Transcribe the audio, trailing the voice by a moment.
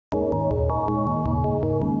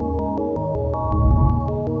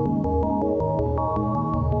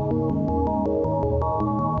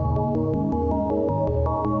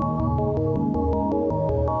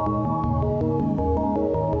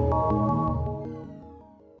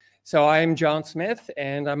So I'm John Smith,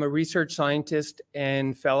 and I'm a research scientist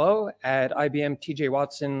and fellow at IBM T.J.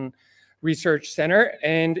 Watson Research Center.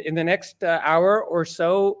 And in the next hour or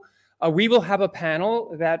so, we will have a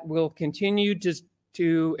panel that will continue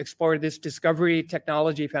to explore this discovery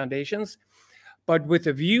technology foundations, but with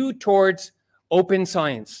a view towards open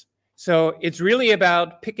science. So it's really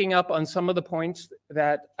about picking up on some of the points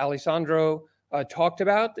that Alessandro talked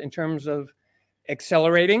about in terms of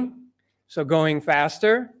accelerating, so going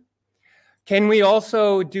faster. Can we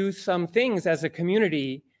also do some things as a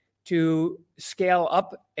community to scale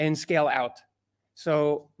up and scale out?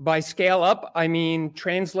 So by scale up, I mean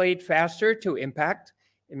translate faster to impact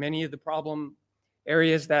in many of the problem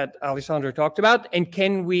areas that Alessandro talked about. And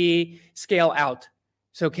can we scale out?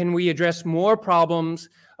 So can we address more problems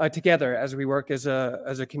together as we work as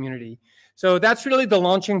a community? So that's really the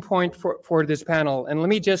launching point for this panel. And let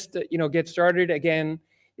me just get started again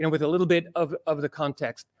with a little bit of the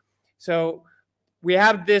context. So we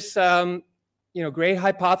have this great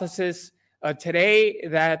hypothesis today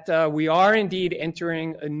that we are indeed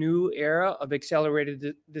entering a new era of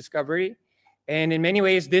accelerated discovery. And in many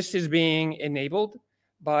ways, this is being enabled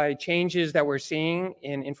by changes that we're seeing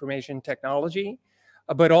in information technology,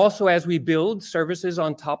 but also as we build services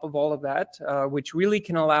on top of all of that, which really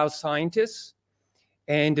can allow scientists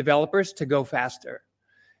and developers to go faster.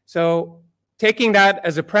 So taking that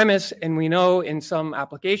as a premise, and we know in some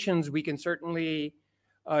applications, we can certainly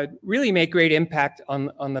really make great impact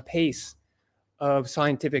on the pace of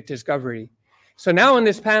scientific discovery. So now in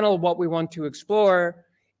this panel, what we want to explore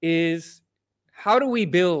is how do we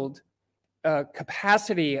build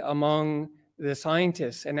capacity among the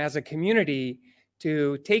scientists and as a community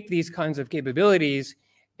to take these kinds of capabilities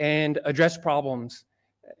and address problems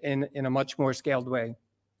in a much more scaled way.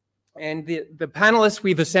 And the panelists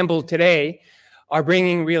we've assembled today are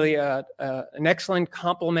bringing really an excellent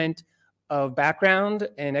complement of background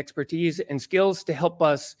and expertise and skills to help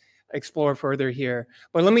us explore further here.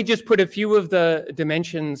 But let me just put a few of the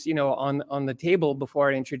dimensions on the table before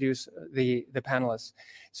I introduce the panelists.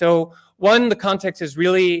 So one, the context is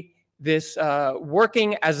really this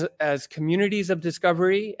working as communities of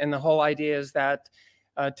discovery, and the whole idea is that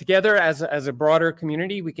together as a broader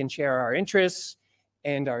community, we can share our interests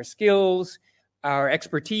and our skills, our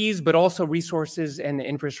expertise, but also resources and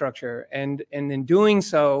infrastructure. And in doing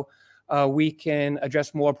so, we can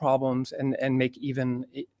address more problems and make even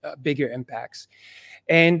bigger impacts.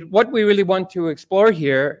 And what we really want to explore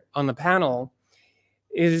here on the panel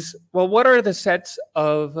is, well, what are the sets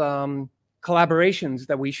of collaborations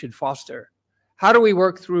that we should foster? How do we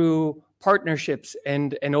work through partnerships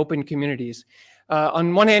and open communities?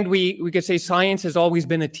 On one hand, we could say science has always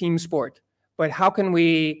been a team sport, but how can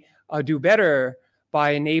we do better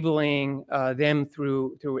by enabling them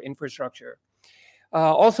through infrastructure?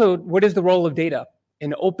 Also, what is the role of data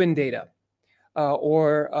and open data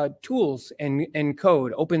or tools and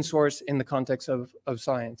code, open source in the context of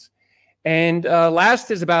science? And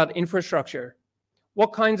last is about infrastructure.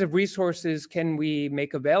 What kinds of resources can we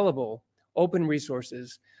make available, open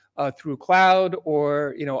resources through cloud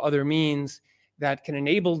or other means that can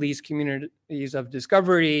enable these communities of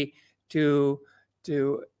discovery to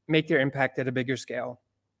make their impact at a bigger scale?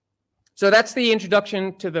 So that's the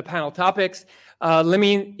introduction to the panel topics. Let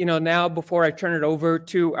me, now before I turn it over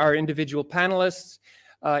to our individual panelists,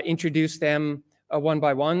 introduce them one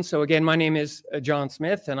by one. So again, my name is John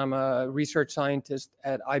Smith, and I'm a research scientist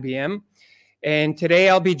at IBM. And today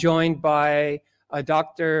I'll be joined by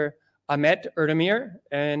Dr. Ahmet Erdemir.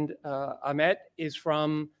 And Ahmet is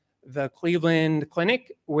from the Cleveland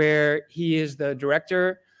Clinic, where he is the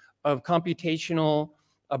director of computational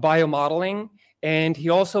biomodeling. And he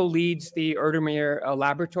also leads the Erdemir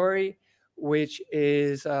laboratory, which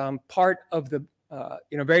is part of the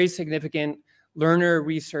very significant Learner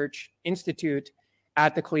Research Institute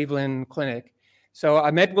at the Cleveland Clinic. So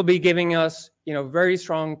Ahmet will be giving us very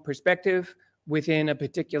strong perspective within a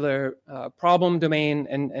particular problem domain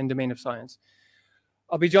and domain of science.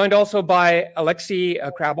 I'll be joined also by Alexy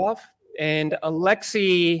Khrabrov, and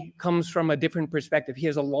Alexy comes from a different perspective. He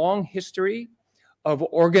has a long history of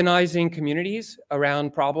organizing communities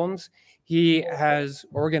around problems. He has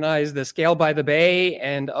organized the Scale by the Bay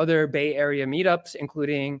and other Bay Area meetups,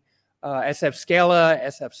 including SF Scala,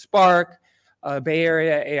 SF Spark, Bay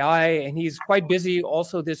Area AI, and he's quite busy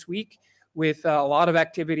also this week with a lot of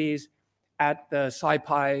activities at the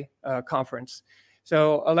SciPy conference.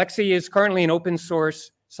 So Alexy is currently an open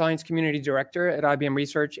source science community director at IBM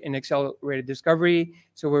Research in Accelerated Discovery.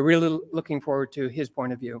 So we're really looking forward to his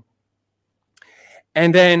point of view.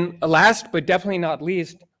 And then last, but definitely not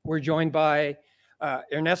least, we're joined by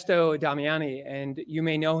Ernesto Damiani, and you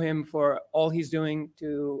may know him for all he's doing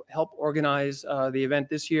to help organize the event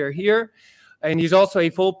this year here. And he's also a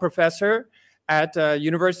full professor at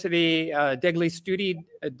Università degli Studi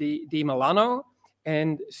di Milano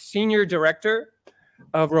and senior director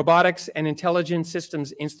of Robotics and Intelligent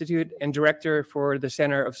Systems Institute and director for the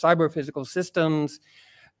Center of Cyber-Physical Systems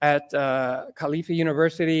at Khalifa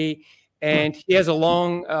University. And he has a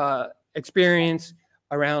long experience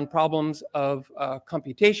around problems of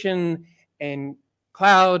computation and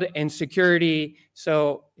cloud and security.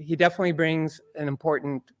 So he definitely brings an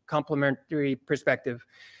important complementary perspective.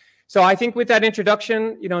 So I think with that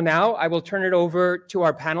introduction, now I will turn it over to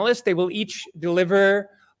our panelists. They will each deliver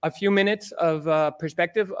a few minutes of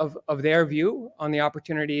perspective of their view on the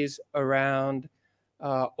opportunities around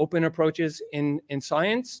open approaches in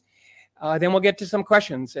science. Then we'll get to some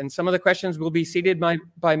questions, and some of the questions will be seeded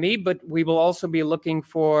by me, but we will also be looking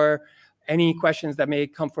for any questions that may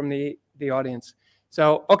come from the audience.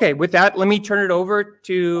 So, okay, with that, let me turn it over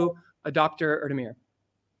to Dr. Erdemir.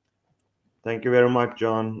 Thank you very much,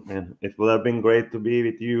 John. And it would have been great to be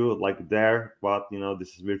with you there, but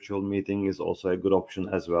this virtual meeting is also a good option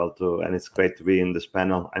as well too. And it's great to be in this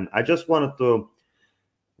panel. And I just wanted to,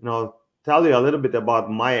 tell you a little bit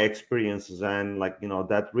about my experiences and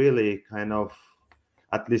that really kind of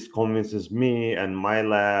at least convinces me and my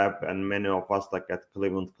lab and many of us at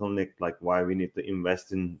Cleveland Clinic, why we need to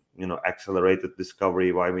invest in, accelerated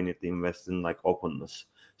discovery, why we need to invest in openness.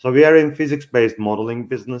 So we are in physics-based modeling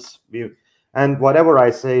business. And whatever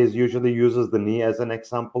I say is usually uses the knee as an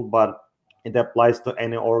example, but it applies to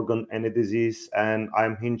any organ, any disease. And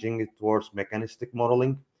I'm hinging it towards mechanistic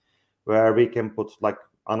modeling, where we can put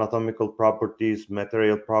anatomical properties,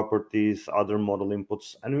 material properties, other model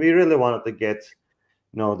inputs. And we really wanted to get,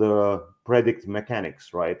 the predict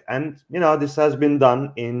mechanics, right? And, this has been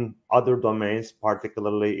done in other domains,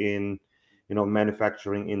 particularly in,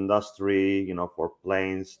 manufacturing industry, for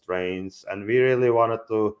planes, trains. And we really wanted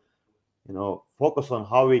to, focus on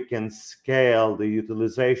how we can scale the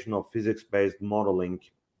utilization of physics-based modeling,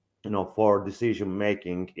 for decision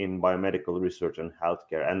making in biomedical research and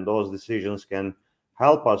healthcare. And those decisions can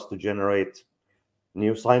help us to generate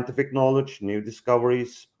new scientific knowledge, new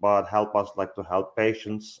discoveries, but help us to help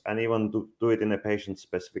patients and even do it in a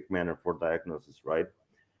patient-specific manner for diagnosis, right?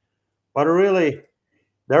 But really,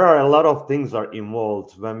 there are a lot of things are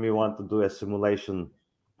involved when we want to do a simulation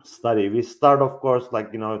study. We start, of course,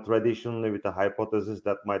 traditionally with a hypothesis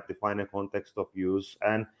that might define a context of use,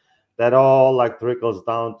 and that all trickles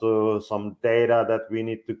down to some data that we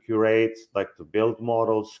need to curate, to build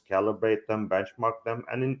models, calibrate them, benchmark them,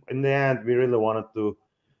 and in the end, we really wanted to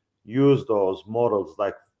use those models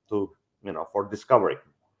to for discovery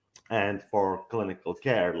and for clinical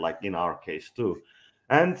care, in our case too.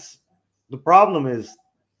 And the problem is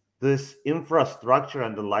this infrastructure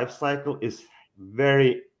and the life cycle is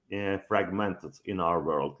very fragmented in our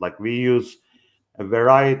world. We use a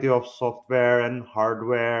variety of software and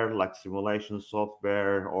hardware, simulation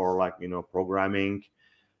software or programming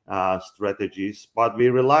strategies, but we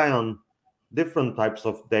rely on different types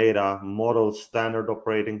of data, models, standard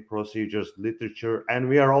operating procedures, literature, and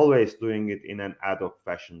we are always doing it in an ad hoc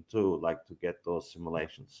fashion too, to get those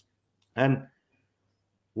simulations. And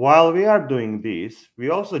while we are doing this, we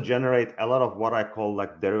also generate a lot of what I call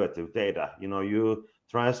derivative data. You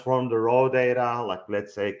transform the raw data,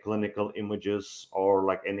 let's say clinical images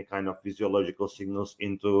or any kind of physiological signals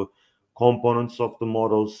into components of the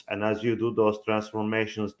models. And as you do those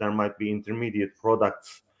transformations, there might be intermediate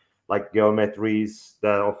products like geometries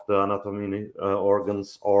of the anatomy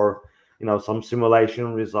organs, or some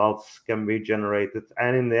simulation results can be generated.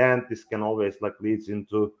 And in the end, this can always leads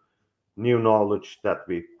into new knowledge that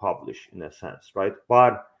we publish in a sense, right?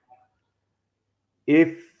 But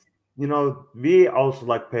if we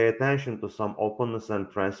also pay attention to some openness and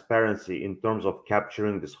transparency in terms of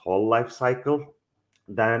capturing this whole life cycle,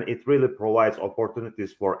 then it really provides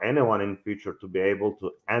opportunities for anyone in future to be able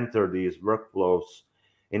to enter these workflows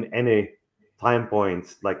in any time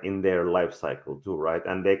points in their life cycle too, right?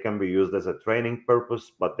 And they can be used as a training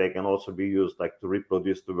purpose, but they can also be used to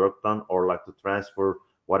reproduce the work done or to transfer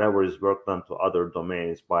whatever is worked on to other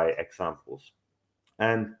domains by examples.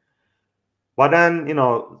 But then,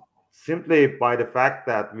 simply by the fact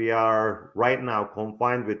that we are right now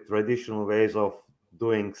confined with traditional ways of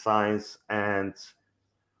doing science and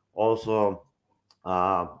also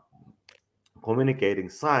communicating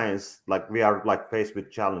science, we are faced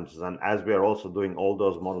with challenges, and as we are also doing all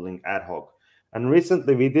those modeling ad hoc. And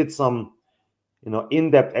recently we did some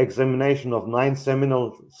in-depth examination of 9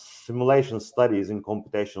 seminal simulation studies in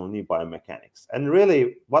computational knee biomechanics. And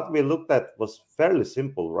really, what we looked at was fairly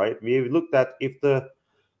simple, right? We looked at if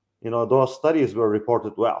those studies were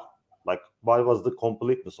reported well, like what was the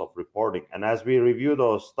completeness of reporting. And as we review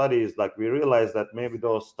those studies, like we realized that maybe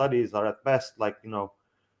those studies are at best like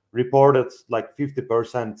reported like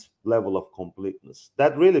 50% level of completeness.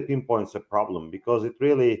 That really pinpoints a problem, because it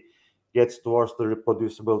really gets towards the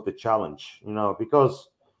reproducibility challenge, because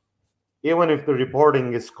even if the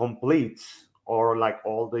reporting is complete, or like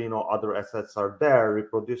all the other assets are there,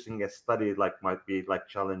 reproducing a study like might be like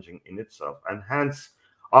challenging in itself. And hence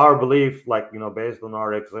our belief, like based on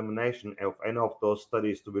our examination of any of those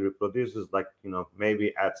studies to be reproduced, is like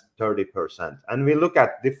maybe at 30%. And we look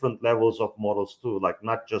at different levels of models too, like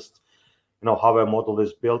not just how a model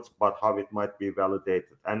is built, but how it might be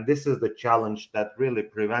validated. And this is the challenge that really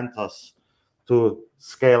prevents us to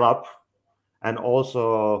scale up. And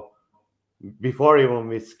also, before even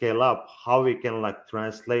we scale up, how we can like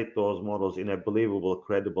translate those models in a believable,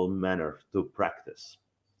 credible manner to practice.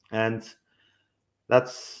 And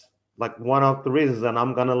that's like one of the reasons, and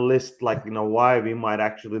I'm gonna list like why we might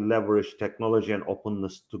actually leverage technology and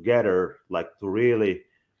openness together, like to really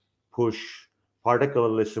push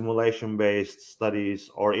particularly simulation-based studies,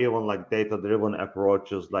 or even like data-driven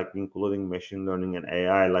approaches, like including machine learning and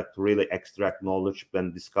AI, like to really extract knowledge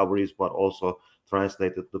and discoveries, but also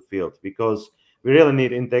translate it to field. Because we really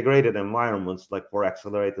need integrated environments like for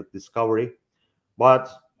accelerated discovery. But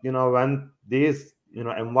when these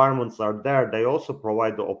environments are there, they also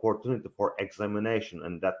provide the opportunity for examination,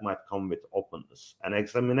 and that might come with openness. And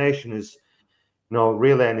examination is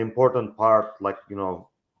really an important part, like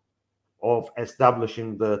of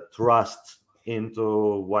establishing the trust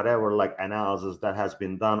into whatever like analysis that has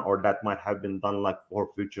been done, or that might have been done like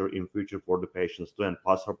in future for the patients too, and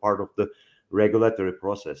pass are part of the regulatory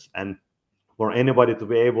process. And for anybody to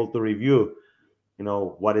be able to review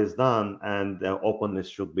what is done, and openness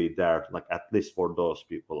should be there, like at least for those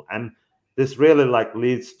people. And this really like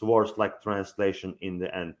leads towards like translation in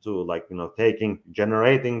the end too, like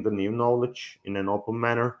generating the new knowledge in an open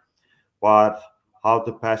manner, but how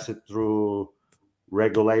to pass it through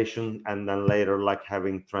regulation, and then later like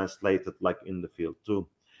having translated like in the field too.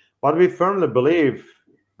 But we firmly believe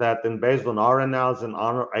that, and based on our analysis and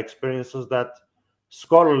our experiences, that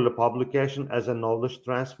scholarly publication as a knowledge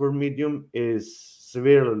transfer medium is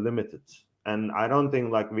severely limited. And I don't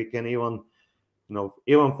think like we can even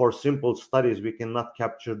even for simple studies, we cannot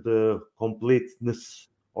capture the completeness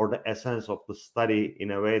or the essence of the study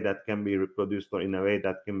in a way that can be reproduced, or in a way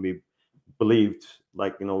that can be believed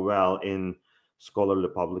like well in scholarly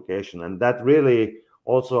publication. And that really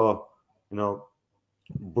also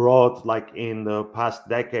brought like in the past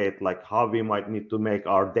decade, like how we might need to make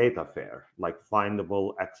our data fair, like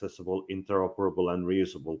findable, accessible, interoperable, and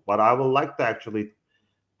reusable. But I would like to actually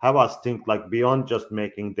have us think like beyond just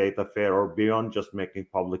making data fair, or beyond just making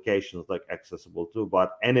publications like accessible too,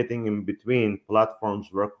 but anything in between: platforms,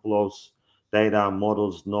 workflows, data,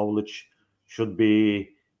 models, knowledge should be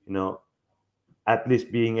at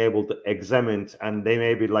least being able to examine, and they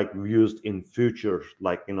may be like used in future,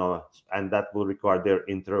 like and that will require their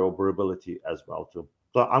interoperability as well too.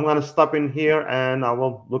 So I'm going to stop in here, and I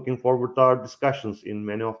will looking forward to our discussions in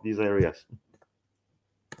many of these areas.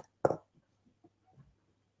 Okay,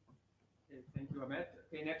 thank you, Ahmet.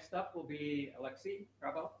 Okay, next up will be Alexy.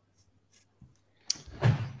 Khrabrov.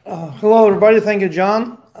 Hello, everybody. Thank you,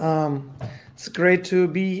 John. It's great to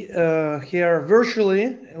be here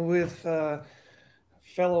virtually with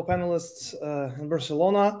fellow panelists in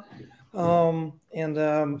Barcelona.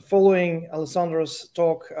 And following Alessandro's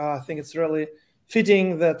talk, I think it's really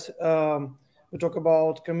fitting that we talk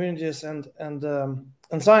about communities and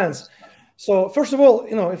science. So first of all,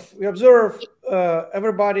 if we observe,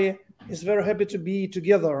 everybody is very happy to be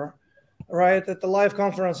together, right, at the live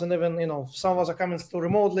conference, and even some of us are coming still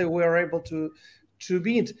remotely. We are able to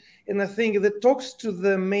meet, and I think that talks to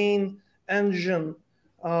the main engine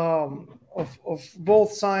of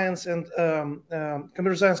both science and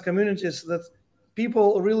computer science communities, that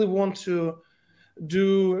people really want to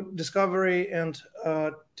do discovery and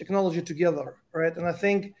technology together, right? And I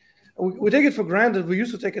think we take it for granted. We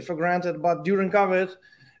used to take it for granted, but during COVID,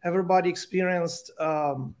 everybody experienced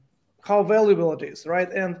how valuable it is,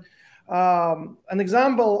 right? And an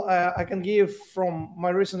example I can give from my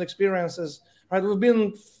recent experiences, right? We've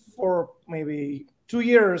been for maybe 2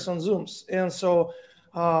 years on Zooms, and so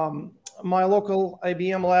my local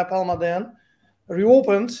IBM lab, Almaden,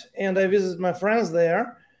 reopened, and I visited my friends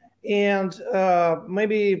there, and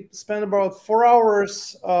maybe spent about 4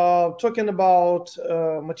 hours talking about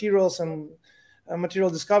materials and material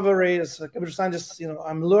discovery. As a computer scientist,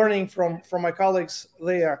 I'm learning from my colleagues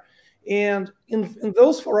there. And in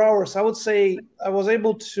those 4 hours, I would say I was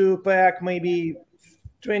able to pack maybe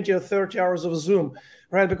 20 or 30 hours of Zoom,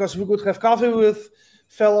 right? Because we could have coffee with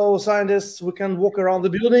fellow scientists. We can walk around the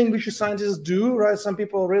building, which scientists do, right? Some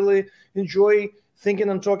people really enjoy thinking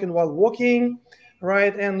and talking while walking,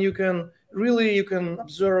 right? And you can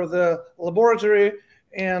observe the laboratory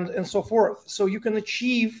and so forth. So you can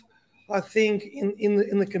achieve, I think,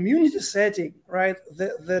 in the community setting, right,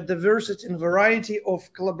 the diversity and variety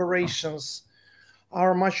of collaborations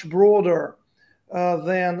are much broader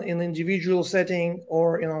than in individual setting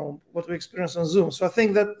or what we experience on Zoom. So I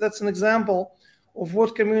think that's an example of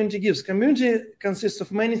what community gives. Community consists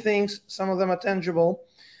of many things. Some of them are tangible,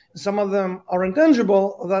 some of them are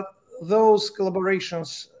intangible. That those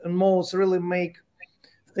collaborations and modes really make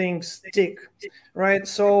things tick, right?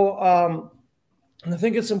 So I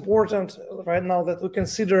think it's important right now that we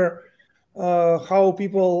consider how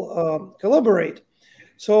people collaborate.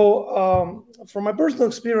 So from my personal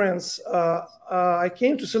experience, I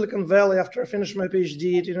came to Silicon Valley after I finished my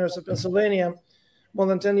PhD at the University of Pennsylvania more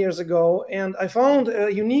than 10 years ago. And I found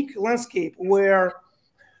a unique landscape where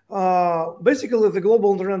basically the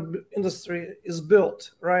global internet industry is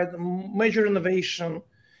built, right? Major innovation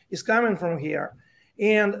is coming from here.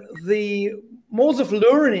 And the modes of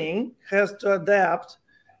learning has to adapt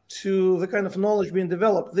to the kind of knowledge being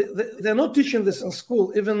developed. They're not teaching this in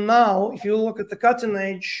school. Even now, if you look at the cutting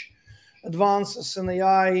edge advances in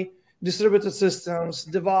AI, distributed systems,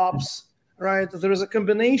 DevOps, right? There is a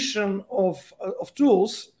combination of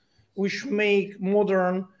tools which make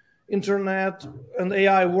modern internet and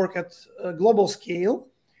AI work at a global scale.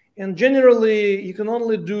 And generally, you can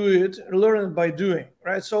only do it, learn it by doing,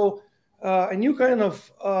 right? So a new kind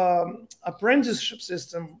of apprenticeship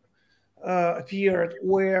system appeared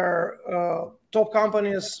where top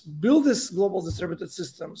companies build these global distributed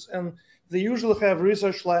systems, and they usually have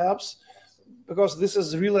research labs because this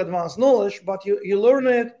is really advanced knowledge, but you learn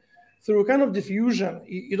it through a kind of diffusion.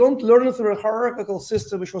 You don't learn it through a hierarchical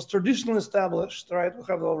system which was traditionally established, right? We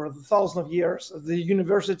have over 1,000 of years at the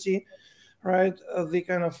university, right? The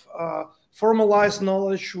kind of formalized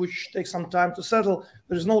knowledge which takes some time to settle.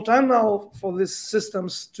 There's no time now for these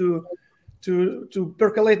systems to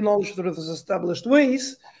percolate knowledge through these established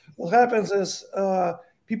ways. What happens is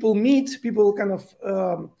people kind of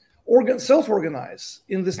self-organize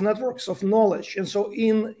in these networks of knowledge. And so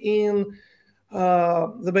in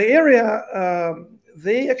the Bay Area,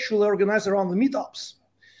 they actually organize around the meetups,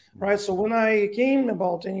 right? So when I came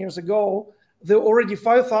about 10 years ago, there were already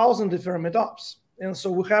 5,000 different meetups. And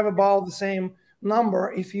so we have about the same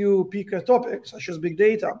number. If you pick a topic such as big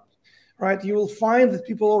data, right, you will find that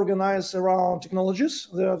people organize around technologies.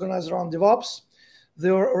 They organize around DevOps.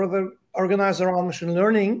 They organize around machine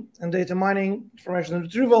learning and data mining, information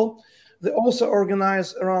retrieval. They also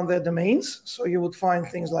organize around their domains. So you would find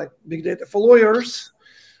things like big data for lawyers,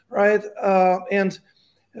 right? And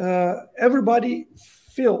everybody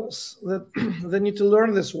feels that they need to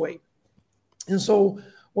learn this way. And so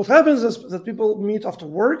what happens is that people meet after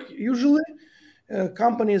work. Usually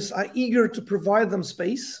companies are eager to provide them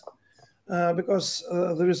space because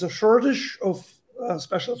there is a shortage of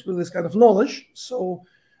specialists with this kind of knowledge. So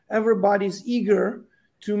everybody's eager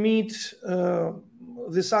to meet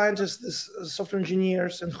the scientists, the software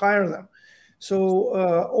engineers, and hire them. So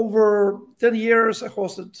over 10 years, I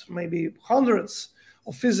hosted maybe hundreds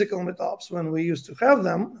of physical meetups when we used to have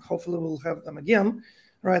them. Hopefully we'll have them again,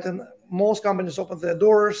 right? And most companies open their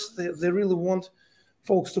doors. They really want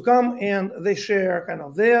folks to come, and they share kind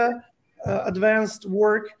of their advanced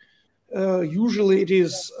work. Usually it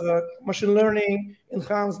is machine learning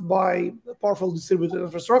enhanced by powerful distributed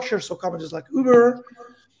infrastructure. So companies like Uber,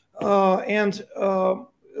 and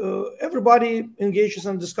everybody engages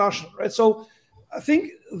in discussion, right? So I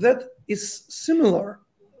think that is similar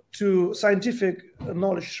to scientific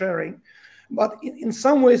knowledge sharing, but in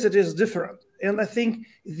some ways it is different. And I think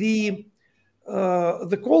the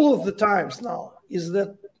call of the times now is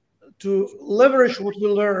that to leverage what we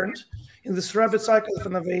learned in this rapid cycle of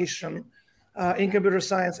innovation in computer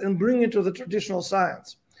science and bring it to the traditional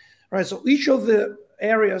science, right? So each of the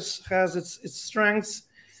areas has its strengths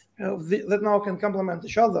that now can complement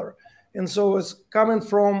each other. And so it's coming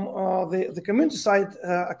from the community side,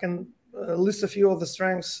 I can list a few of the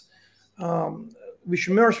strengths which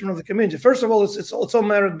emerge from the community. First of all, it's also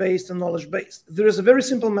merit-based and knowledge-based. There is a very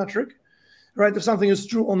simple metric, right? If something is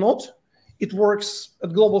true or not, it works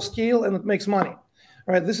at global scale and it makes money,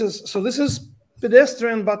 right? This is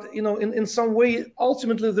pedestrian, but in some way,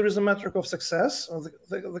 ultimately there is a metric of success.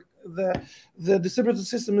 The distributed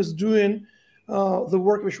system is doing the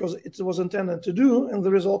work which it was intended to do, and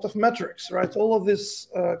the result of metrics, right? All of these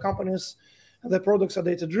companies, their products are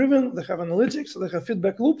data-driven, they have analytics, they have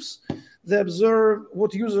feedback loops, they observe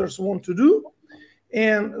what users want to do,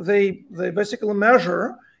 and they basically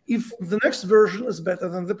measure if the next version is better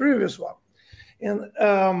than the previous one. And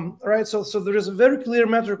right, so there is a very clear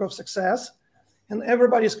metric of success, and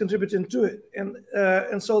everybody is contributing to it.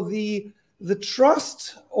 And so the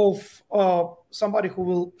trust of somebody who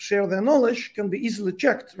will share their knowledge can be easily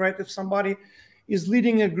checked, right? If somebody is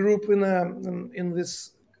leading a group in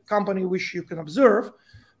this company which you can observe,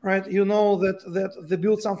 right? You know that they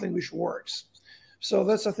build something which works. So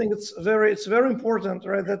that's, I think it's very important,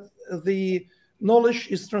 right? That the knowledge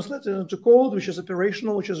is translated into code, which is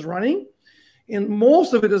operational, which is running. And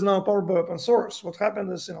most of it is now powered by open source. What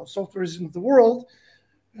happened is, software is in the world,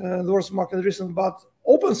 the world's market recent, but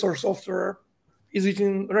open source software is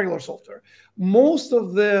eating regular software. Most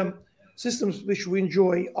of the systems which we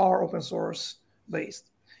enjoy are open source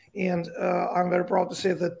based. And I'm very proud to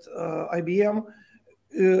say that IBM,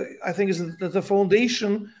 I think, is the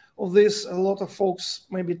foundation of this. A lot of folks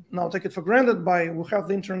maybe now take it for granted we have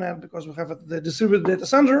the internet because we have the distributed data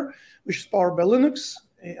center, which is powered by Linux,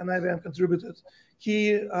 and IBM contributed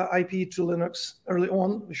key IP to Linux early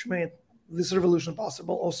on, which made this revolution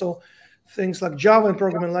possible. Also, things like Java and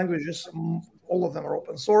programming languages, all of them are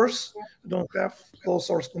open source. We don't have closed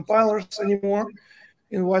source compilers anymore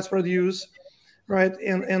in widespread use, right?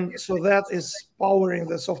 And so that is powering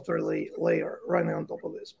the software layer running on top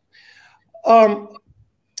of this.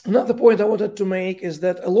 Another point I wanted to make is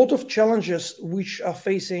that a lot of challenges which are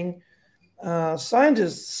facing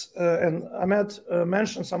scientists, and Ahmet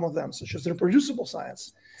mentioned some of them, such as reproducible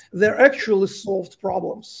science, they're actually solved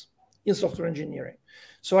problems in software engineering.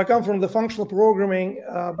 So I come from the functional programming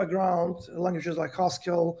background, languages like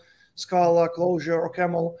Haskell, Scala, Clojure, or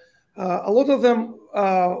Camel. A lot of them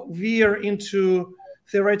veer into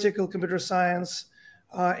theoretical computer science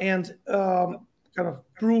and kind of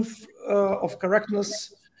proof of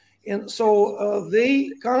correctness. And so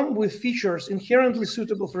they come with features inherently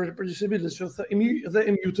suitable for reproducibility. So they're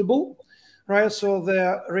immutable, right? So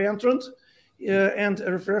they're reentrant and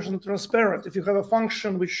refresh transparent. If you have a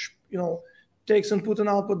function which, takes input and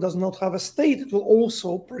output, does not have a state, it will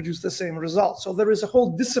also produce the same result. So there is a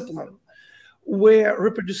whole discipline where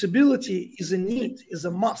reproducibility is a need, is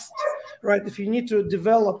a must, right? If you need to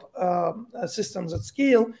develop systems at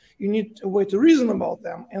scale, you need a way to reason about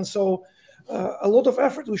them. And so a lot of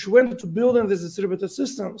effort which went into building these distributed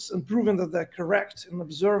systems and proving that they're correct and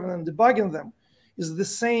observing and debugging them is the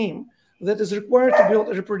same that is required to build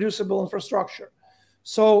a reproducible infrastructure.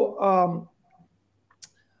 So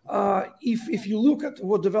if you look at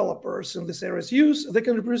what developers in this areas use, they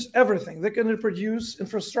can reproduce everything. They can reproduce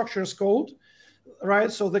infrastructure as code,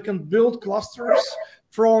 right? So they can build clusters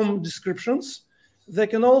from descriptions. They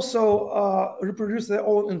can also reproduce their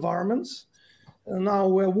own environments. And now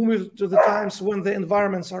we're moving to the times when the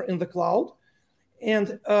environments are in the cloud,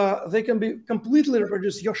 and they can be completely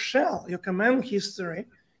reproduced. Your shell, your command history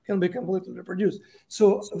can be completely reproduced.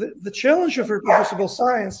 So the challenge of reproducible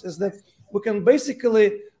science is that we can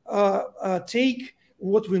basically take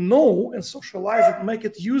what we know and socialize it, make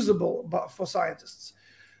it usable for scientists.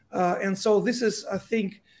 And so this is, I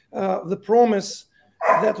think, the promise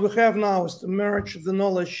that we have now is to merge the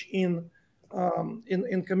knowledge in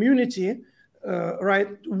community, right,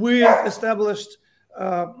 with established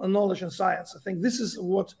knowledge and science. I think this is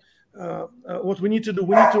what we need to do.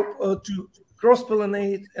 We need to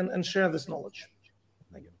cross-pollinate and share this knowledge.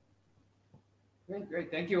 Thank you.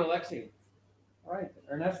 Great. Thank you, Alexy. All right,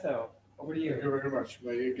 Ernesto, over to you. Thank you very much.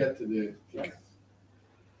 May you get to the... Yes.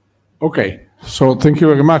 Okay, so thank you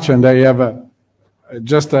very much. And I have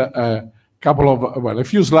just a couple of, a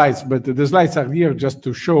few slides, but the slides are here just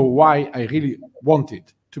to show why I really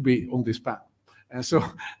wanted to be on this panel. And so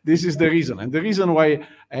this is the reason. And the reason why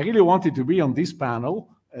I really wanted to be on this panel,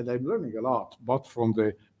 and I'm learning a lot, both from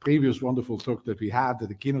the previous wonderful talk that we had,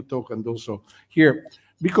 the keynote talk, and also here,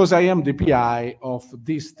 because I am the PI of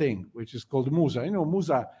this thing, which is called Musa.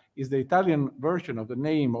 Musa is the Italian version of the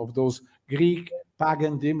name of those Greek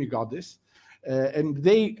pagan demigoddess, and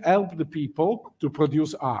they help the people to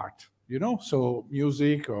produce art, so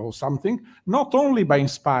music or something, not only by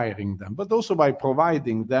inspiring them, but also by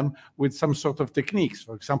providing them with some sort of techniques.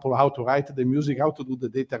 For example, how to write the music, how to do the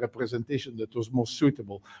data representation that was most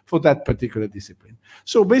suitable for that particular discipline.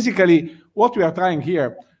 So basically, what we are trying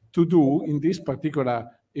here to do in this particular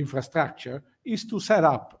infrastructure is to set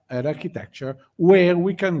up an architecture where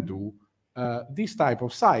we can do this type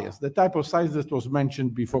of science, the type of science that was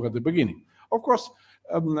mentioned before at the beginning. Of course,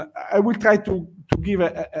 I will try to give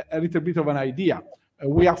a little bit of an idea.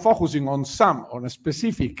 We are focusing on a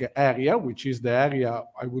specific area, which is the area,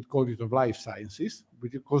 I would call it, of life sciences,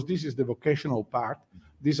 because this is the vocational part.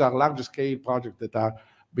 These are large-scale projects that are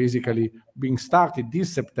basically being started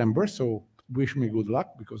this September, so wish me good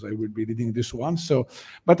luck, because I will be leading this one. So,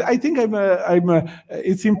 but I think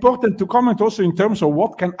it's important to comment also in terms of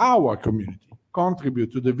what can our community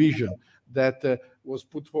contribute to the vision that was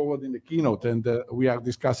put forward in the keynote and we are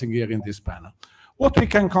discussing here in this panel. What we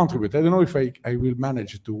can contribute. I don't know if I will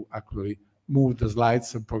manage to actually move the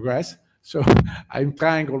slides and progress. So I'm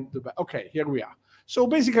trying. Okay, here we are. So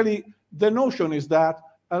basically, the notion is that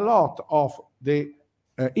a lot of the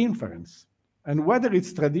inference, and whether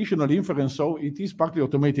it's traditional inference or it is partly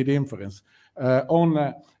automated inference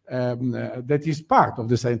that is part of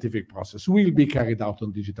the scientific process, will be carried out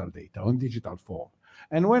on digital data, on digital form.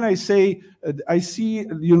 And when I say, I see,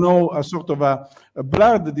 you know, a sort of a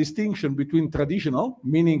blurred distinction between traditional,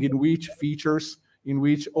 meaning in which features, in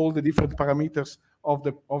which all the different parameters of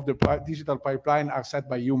the digital pipeline are set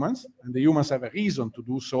by humans, and the humans have a reason to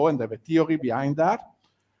do so and have a theory behind that,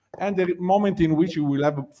 and the moment in which you will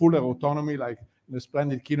have fuller autonomy, like in the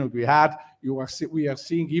splendid keynote we had, we are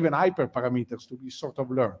seeing even hyperparameters to be sort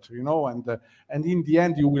of learned, you know, and in the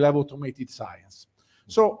end you will have automated science.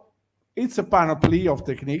 So it's a panoply of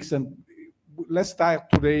techniques, and let's start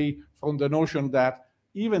today from the notion that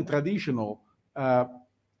even traditional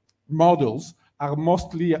models are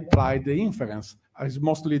mostly applied, the inference is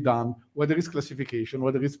mostly done, whether it's classification,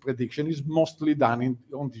 whether it's prediction, is mostly done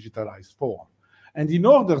on digitalized form. And in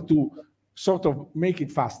order to sort of make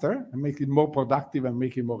it faster and make it more productive and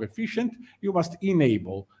make it more efficient, you must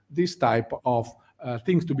enable this type of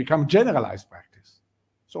things to become generalized practice.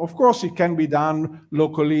 So of course it can be done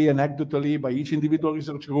locally, anecdotally, by each individual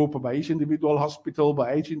research group, by each individual hospital,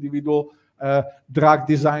 by each individual drug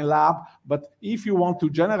design lab. But if you want to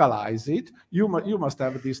generalize it, you must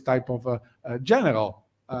have this type of general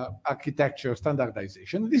architecture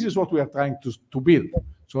standardization. This is what we are trying to build.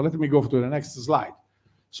 So let me go to the next slide.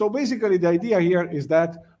 So basically the idea here is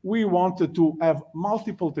that we wanted to have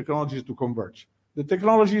multiple technologies to converge. The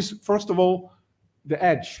technologies, first of all, the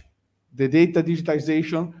edge, the data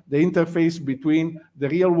digitization, the interface between the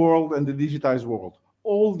real world and the digitized world.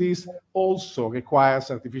 All this also requires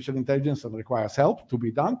artificial intelligence and requires help to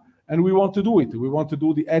be done. And we want to do it. We want to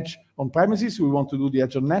do the edge on premises. We want to do the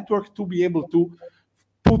edge on network to be able to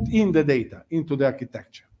put in the data into the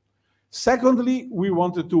architecture. Secondly, we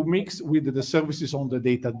wanted to mix with the services on the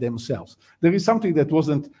data themselves. There is something that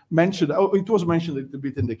wasn't mentioned, oh, it was mentioned a little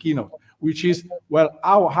bit in the keynote, which is, well,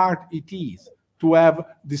 how hard it is to have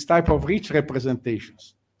this type of rich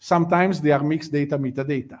representations. Sometimes they are mixed data,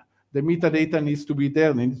 metadata. The metadata needs to be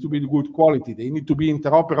there, they need to be good quality, they need to be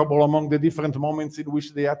interoperable among the different moments in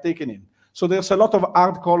which they are taken in. So there's a lot of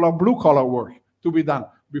hard-collar, blue-collar work to be done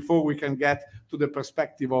before we can get to the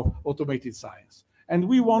perspective of automated science. And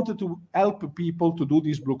we wanted to help people to do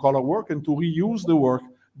this blue-collar work and to reuse the work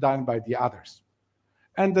done by the others.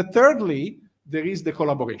 And thirdly, there is the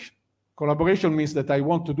collaboration. Collaboration means that I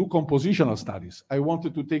want to do compositional studies. I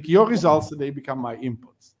wanted to take your results and they become my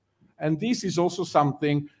inputs. And this is also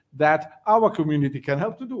something that our community can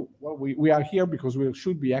help to do. Well, we are here because we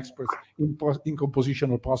should be experts in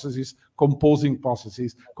compositional processes, composing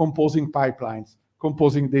pipelines,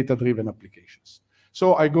 composing data-driven applications.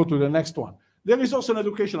 So I go to the next one. There is also an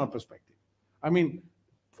educational perspective. I mean,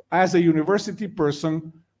 as a university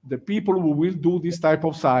person, the people who will do this type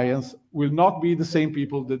of science will not be the same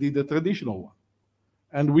people that did the traditional one.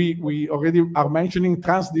 And we already are mentioning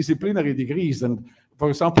transdisciplinary degrees. And for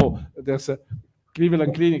example, there's a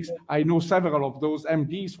Cleveland Clinics. I know several of those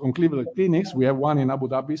MDs from Cleveland Clinics. We have one in Abu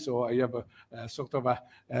Dhabi, so I have a sort of a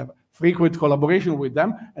frequent collaboration with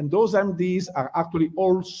them. And those MDs are actually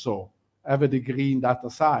also have a degree in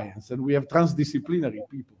data science. And we have transdisciplinary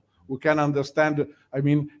people who can understand, I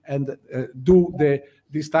mean, and do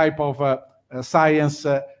this type of science,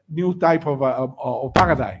 new type of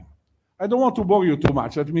paradigm. I don't want to bore you too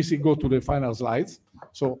much. Let me go to the final slides.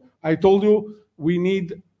 So I told you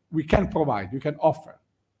we can provide, we can offer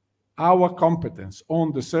our competence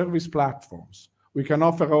on the service platforms. We can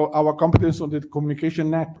offer our competence on the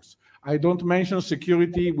communication networks. I don't mention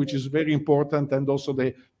security, which is very important, and also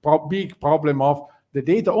the big problem of the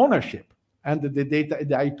data ownership and the data,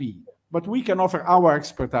 the IP. But we can offer our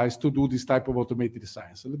expertise to do this type of automated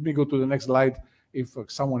science. So let me go to the next slide if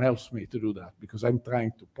someone helps me to do that, because I'm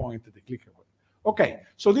trying to point at the clicker. Okay,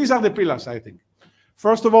 so these are the pillars, I think.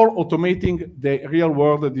 First of all, automating the real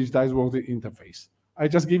world, the digitized world interface. I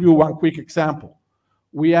just give you one quick example.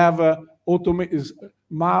 We have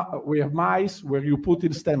we have mice where you put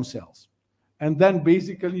in stem cells. And then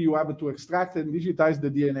basically you have to extract and digitize the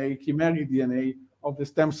DNA, chimeric DNA of the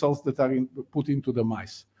stem cells that are put into the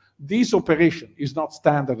mice. This operation is not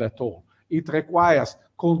standard at all. It requires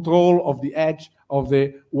control of the edge of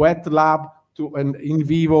the wet lab and in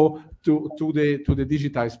vivo to the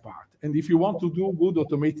digitized part. And if you want to do good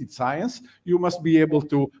automated science, you must be able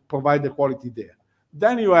to provide the quality there.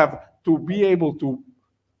 Then you have to be able to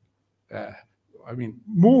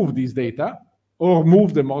move this data or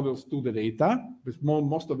move the models to the data. But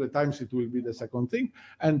most of the times it will be the second thing.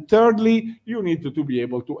 And thirdly, you need to be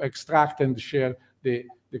able to extract and share the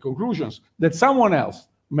conclusions that someone else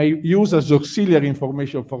may use as auxiliary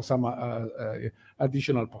information for some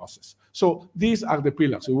additional process. So these are the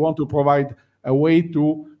pillars. We want to provide a way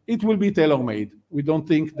it will be tailor-made. We don't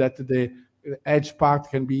think that the edge part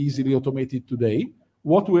can be easily automated today.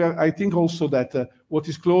 I think also that what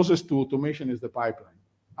is closest to automation is the pipeline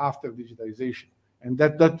after digitization. And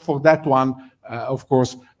that for that one, of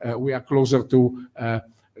course, we are closer to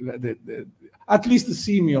at least the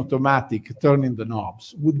semi-automatic turning the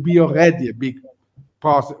knobs would be already a big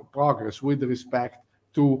progress with respect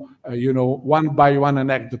to, one by one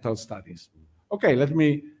anecdotal studies. Okay, let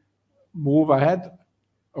me move ahead.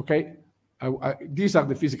 Okay, these are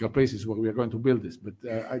the physical places where we are going to build this, but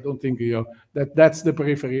I don't think that's the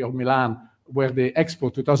periphery of Milan where the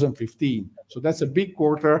Expo 2015. So that's a big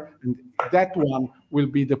quarter, and that one will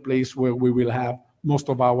be the place where we will have most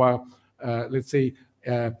of our, let's say,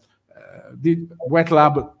 the wet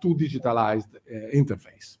lab to digitalized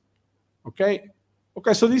interface. Okay.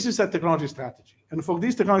 Okay, so this is a technology strategy. And for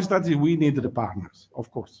this technology strategy, we need the partners, of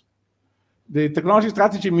course. The technology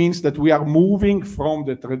strategy means that we are moving from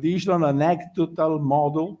the traditional anecdotal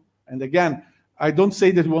model. And again, I don't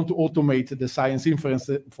say that we want to automate the science inference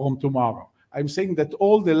from tomorrow. I'm saying that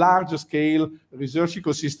all the larger scale research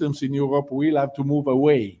ecosystems in Europe will have to move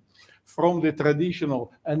away from the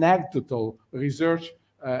traditional anecdotal research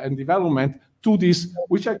and development to this,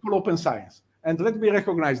 which I call open science. And let me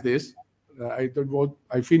recognize this.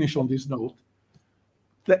 I finish on this note.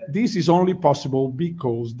 This is only possible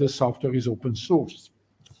because the software is open source.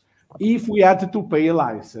 If we had to pay a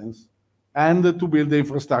license and to build the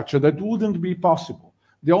infrastructure, that wouldn't be possible.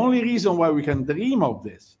 The only reason why we can dream of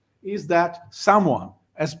this is that someone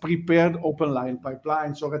has prepared open line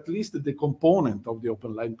pipelines, or at least the component of the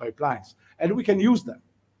open line pipelines, and we can use them.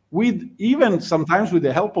 Even sometimes with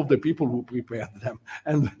the help of the people who prepared them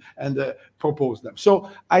and proposed them.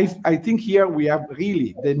 So I think here we have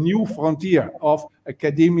really the new frontier of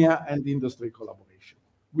academia and industry collaboration.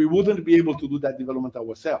 We wouldn't be able to do that development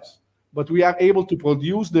ourselves, but we are able to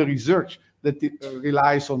produce the research that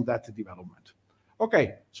relies on that development.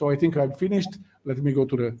 Okay, so I think I'm finished. Let me go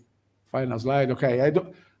to the final slide. Okay,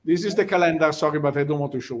 this is the calendar, sorry, but I don't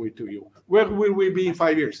want to show it to you. Where will we be in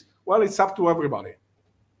 5 years? Well, it's up to everybody.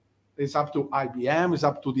 It's up to IBM, it's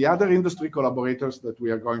up to the other industry collaborators that we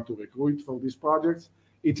are going to recruit for these projects.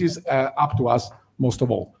 It is up to us most of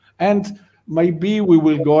all. And maybe we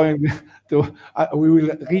will we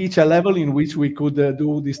will reach a level in which we could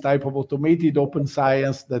do this type of automated open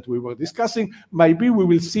science that we were discussing. Maybe we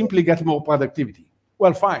will simply get more productivity.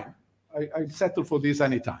 Well, fine. I'll settle for this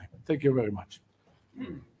anytime. Thank you very much.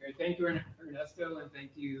 Okay, thank you, Ernesto, and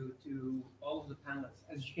thank you to all of the panelists.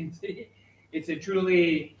 As you can see, it's a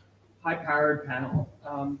truly high-powered panel,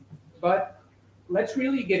 but let's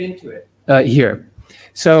really get into it here.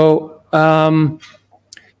 So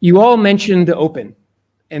you all mentioned the open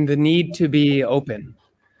and the need to be open,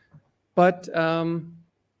 but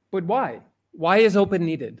why? Why is open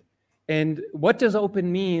needed? And what does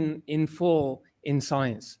open mean in full in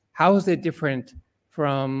science? How is it different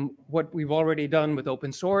from what we've already done with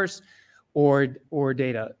open source or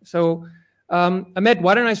data? So Ahmet,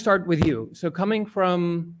 why don't I start with you? So coming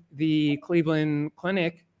from the Cleveland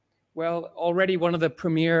Clinic, well, already one of the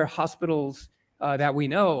premier hospitals that we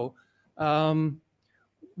know,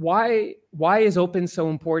 why is open so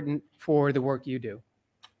important for the work you do?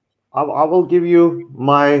 I will give you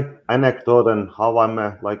my anecdote and how I'm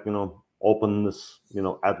openness,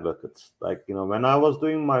 advocate. When I was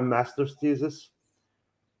doing my master's thesis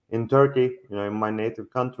in Turkey, in my native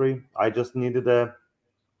country, I just needed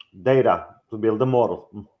data to build a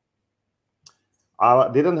model. I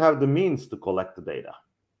didn't have the means to collect the data.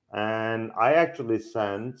 And I actually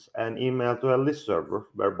sent an email to a list server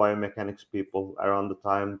where biomechanics people around the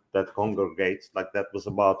time that congregates, that was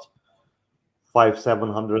about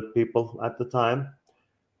 500-700 people at the time.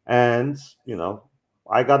 And,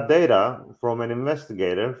 I got data from an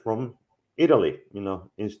investigator from Italy,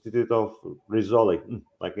 Institute of Rizzoli,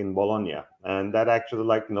 like in Bologna. And that actually,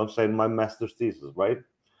 like, said my master's thesis, right?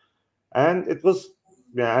 And it was,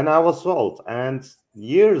 yeah, and I was sold. And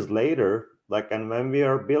years later, like, and when we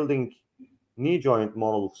are building knee joint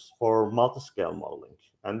models for multi-scale modeling,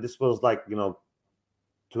 and this was like,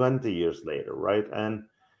 20 years later, right? And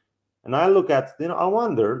I look at, I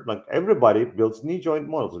wonder, like, everybody builds knee joint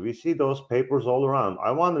models. We see those papers all around.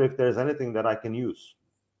 I wonder if there's anything that I can use,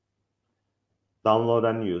 download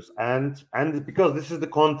and use. And because this is the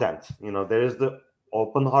content, there is the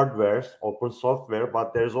open hardware, open software,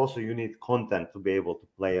 but there's also, you need content to be able to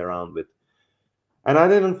play around with. And I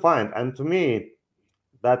didn't find, and to me,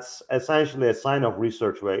 that's essentially a sign of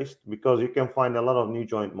research waste, because you can find a lot of knee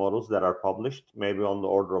joint models that are published, maybe on the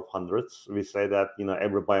order of hundreds. We say that,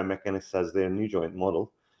 every biomechanist has their knee joint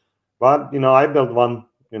model. But, I built one,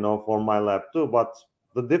 for my lab too. But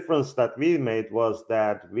the difference that we made was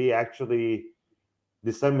that we actually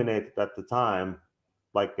disseminated at the time,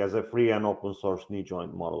 like, as a free and open source knee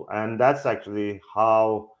joint model. And that's actually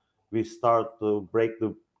how we start to break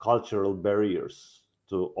the cultural barriers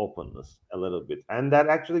to openness a little bit. And that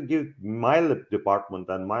actually gives my department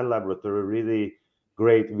and my laboratory really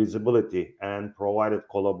great visibility and provided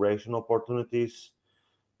collaboration opportunities.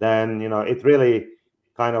 Then, it really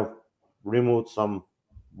kind of removed some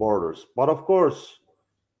borders. But of course,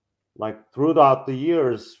 like, throughout the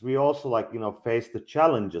years, we also, like, face the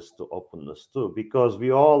challenges to openness too, because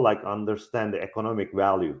we all, like, understand the economic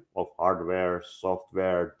value of hardware,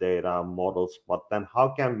 software, data, models. But then how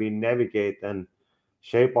can we navigate and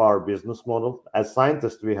shape our business model? As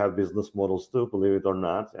scientists, we have business models too, believe it or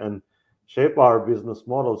not, and shape our business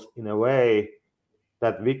models in a way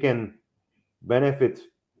that we can benefit,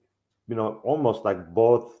 almost like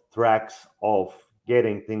both tracks of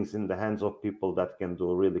getting things in the hands of people that can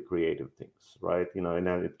do really creative things, right? And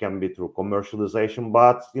then it can be through commercialization,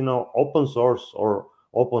 but, open source or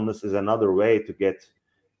openness is another way to get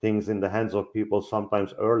things in the hands of people,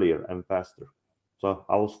 sometimes earlier and faster. So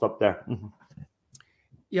I will stop there.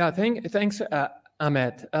 Yeah, thanks,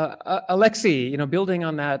 Ahmet. Alexy, building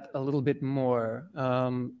on that a little bit more,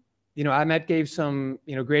 Ahmet gave some,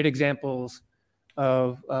 great examples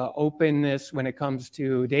of openness when it comes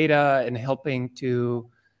to data and helping to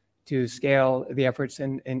scale the efforts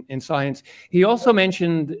in science. He also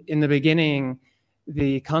mentioned in the beginning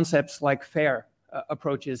the concepts like fair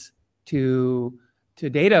approaches to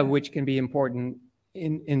data, which can be important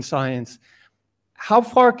in science. How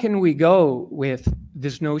far can we go with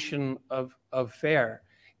this notion of fair?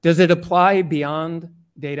 Does it apply beyond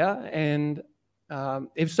data? And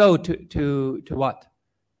if so, to what?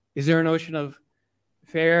 Is there a notion of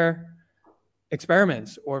fair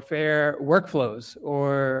experiments or fair workflows,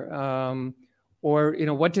 or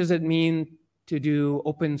what does it mean to do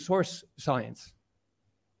open source science?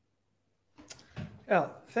 Yeah,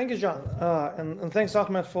 thank you, John, and thanks,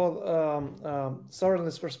 Ahmet, for starting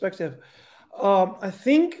this perspective. I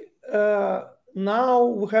think now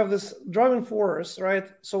we have this driving force, right?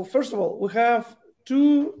 So first of all, we have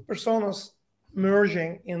two personas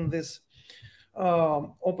merging in this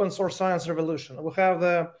open source science revolution. We have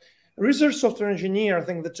the research software engineer. I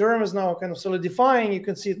think the term is now kind of solidifying. You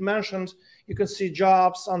can see it mentioned. You can see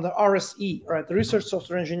jobs under RSE, right? The research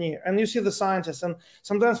software engineer. And you see the scientist. And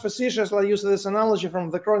sometimes facetiously I use this analogy from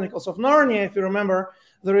the Chronicles of Narnia. If you remember,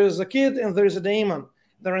 there is a kid and there is a daemon.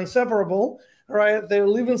 They're inseparable, right? They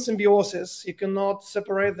live in symbiosis. You cannot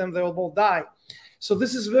separate them. They will both die. So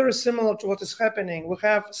this is very similar to what is happening. We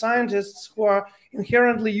have scientists who are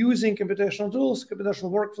inherently using computational tools,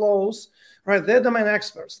 computational workflows, right? They're domain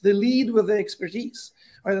experts. They lead with their expertise,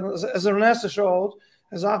 right? And as Ernesto showed,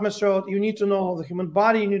 as Ahmet showed, you need to know the human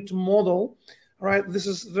body, you need to model, right? This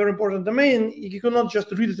is a very important domain. You cannot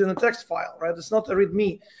just read it in a text file, right? It's not a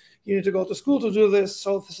README. You need to go to school to do this.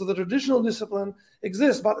 So the traditional discipline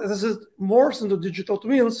exists, but this is morphs into digital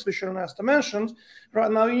twins, which Ernesto mentioned.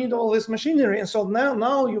 Right now, you need all this machinery, and so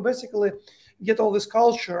now you basically get all this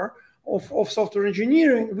culture of software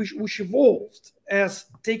engineering, which evolved as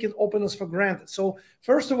taking openness for granted. So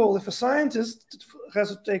first of all, if a scientist has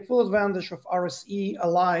to take full advantage of RSE,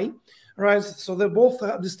 ALI, right? So they both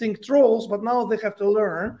have distinct roles, but now they have to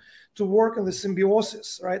learn to work in the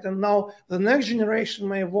symbiosis, right? And now the next generation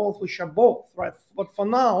may evolve, which are both, right? But for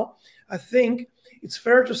now, I think it's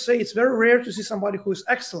fair to say it's very rare to see somebody who is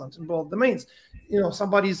excellent in both domains.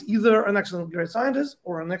 Somebody is either an excellent great scientist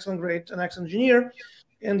or an excellent engineer,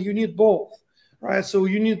 and you need both, right? So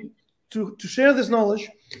you need to share this knowledge,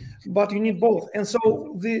 but you need both. And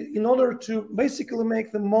so in order to basically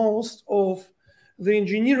make the most of the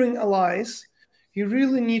engineering allies, you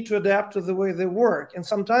really need to adapt to the way they work. And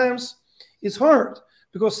sometimes It's hard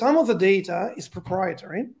because some of the data is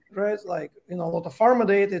proprietary, right? Like, a lot of pharma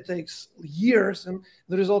data, it takes years, and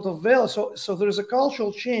there is a lot of value. So there is a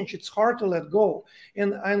cultural change. It's hard to let go.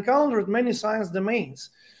 And I encountered many science domains.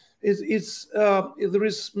 There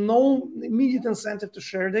is no immediate incentive to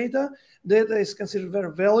share data. Data is considered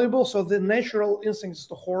very valuable. So the natural instinct is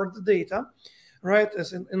to hoard the data, right?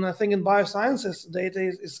 And I think in biosciences, data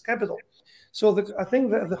is capital. So I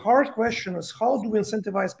think the hard question is, how do we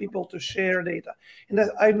incentivize people to share data? And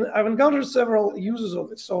I've encountered several uses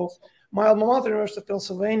of it. So my alma mater, University of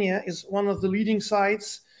Pennsylvania, is one of the leading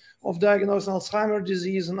sites of diagnosing Alzheimer's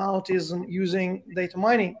disease and autism using data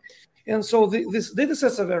mining. And so these data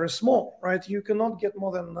sets are very small, right? You cannot get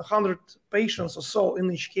more than 100 patients or so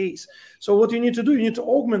in each case. So what you need to do, you need to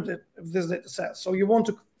augment it with this data set. So you want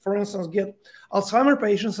to, for instance, get Alzheimer's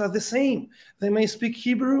patients are the same. They may speak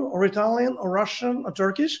Hebrew or Italian or Russian or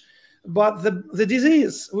Turkish, but the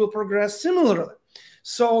disease will progress similarly.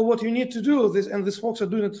 So what you need to do, and these folks are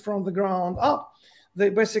doing it from the ground up, they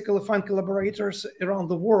basically find collaborators around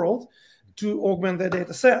the world to augment their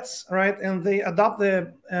data sets, right? And they adopt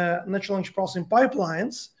the natural language processing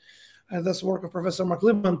pipelines, that's work of Professor Mark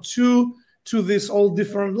Liebman, to these all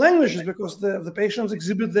different languages, because the patients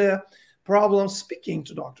exhibit their problems speaking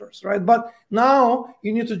to doctors, right? But now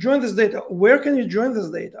you need to join this data. Where can you join this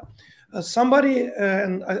data? Somebody,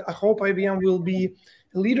 and I hope IBM will be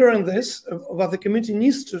a leader in this, but the community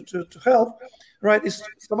needs to help, right?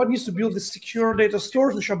 Somebody needs to build the secure data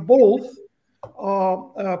stores, which are both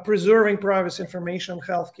preserving privacy information,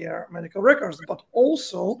 healthcare, medical records, but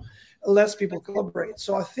also lets people collaborate.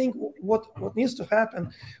 So I think what needs to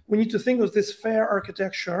happen, we need to think of this fair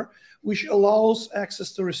architecture, which allows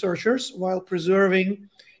access to researchers while preserving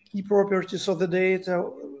key properties of the data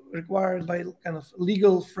required by kind of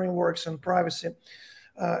legal frameworks and privacy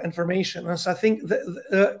information. And so I think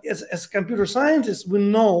that, as computer scientists, we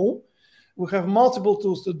know we have multiple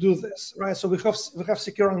tools to do this, right? So we have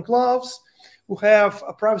secure enclaves, we have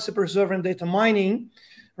a privacy preserving data mining,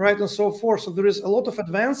 right, and so forth. So there is a lot of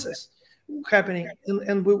advances happening,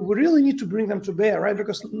 and we really need to bring them to bear, right?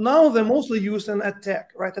 Because now they're mostly used in ed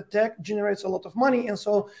tech, right? Ed tech generates a lot of money, and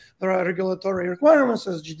so there are regulatory requirements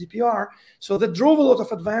as GDPR. So that drove a lot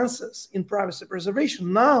of advances in privacy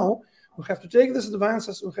preservation. Now we have to take these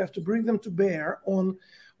advances, we have to bring them to bear on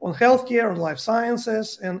healthcare, on life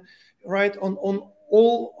sciences, and right on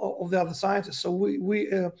all of the other sciences. So we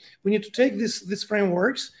need to take these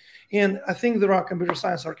frameworks, and I think there are computer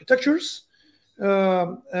science architectures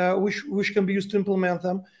which can be used to implement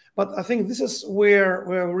them. But I think this is where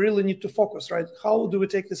we really need to focus, right? How do we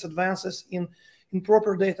take these advances in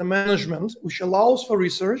proper data management, which allows for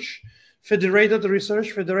research, federated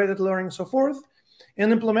learning, and so forth,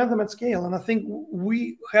 and implement them at scale? And I think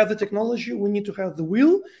we have the technology, we need to have the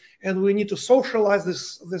will, and we need to socialize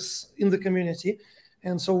this in the community.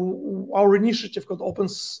 And so our initiative called Open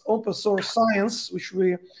Source Science, which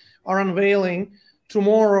we are unveiling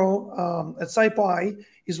tomorrow at SciPy,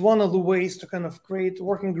 is one of the ways to kind of create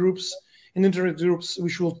working groups and internet groups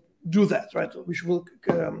which will do that, right? Which will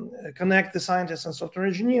connect the scientists and software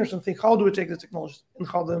engineers and think, how do we take the technologies and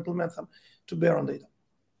how do we implement them to bear on data?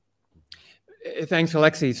 Thanks,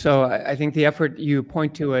 Alexy. So I think the effort you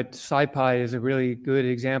point to at SciPy is a really good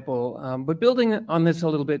example. But building on this a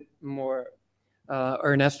little bit more,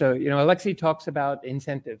 Ernesto, Alexy talks about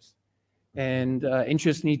incentives, and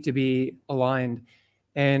interests need to be aligned.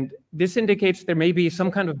 And this indicates there may be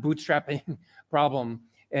some kind of bootstrapping problem.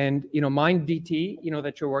 And, MindDT,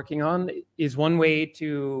 that you're working on is one way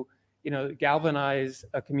to, galvanize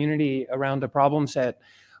a community around a problem set.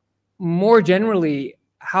 More generally,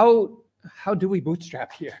 how do we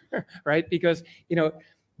bootstrap here, right? Because,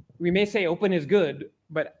 we may say open is good,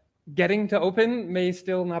 but getting to open may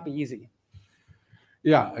still not be easy.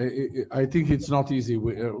 Yeah, I think it's not easy.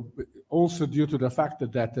 Also due to the fact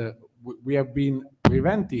that we have been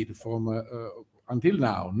prevented from until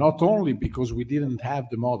now, not only because we didn't have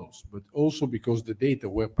the models, but also because the data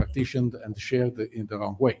were partitioned and shared in the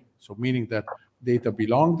wrong way. So meaning that data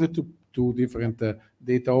belonged to different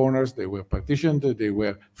data owners, they were partitioned, they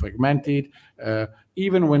were fragmented.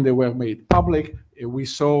 Even when they were made public, we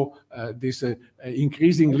saw this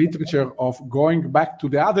increasing literature of going back to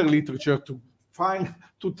the other literature to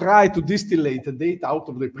try to distillate the data out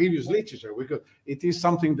of the previous literature, because it is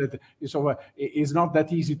something that is not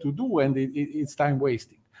that easy to do, and it's time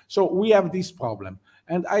wasting. So we have this problem.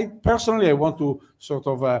 And I personally want to sort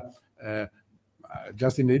of,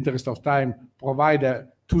 just in the interest of time, provide a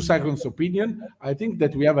 2 seconds opinion. I think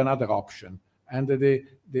that we have another option. And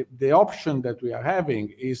the option that we are having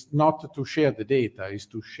is not to share the data, is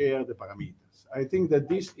to share the parameters. I think that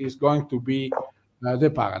this is going to be the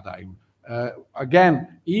paradigm.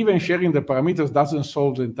 Again, even sharing the parameters doesn't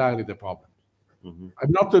solve entirely the problem.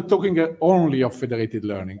 I'm not talking only of federated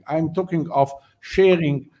learning. I'm talking of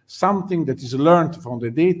sharing something that is learned from the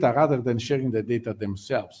data rather than sharing the data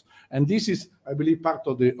themselves. And this is, I believe, part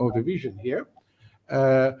of the vision here.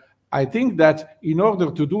 I think that in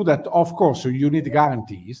order to do that, of course, you need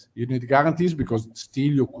guarantees. You need guarantees because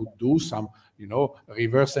still you could do some,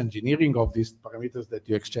 reverse engineering of these parameters that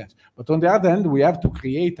you exchange. But on the other hand, we have to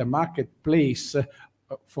create a marketplace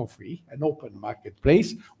for free, an open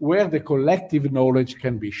marketplace where the collective knowledge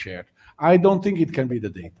can be shared. I don't think it can be the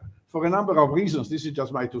data. For a number of reasons, this is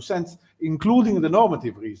just my 2 cents, including the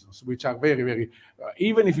normative reasons, which are very, very,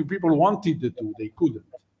 even if people wanted to, they couldn't.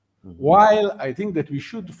 While I think that we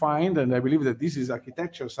should find, and I believe that this is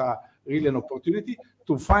architectures are really an opportunity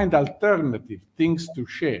to find alternative things to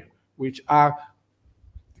share, which are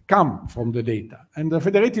come from the data. And the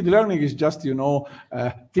federated learning is just,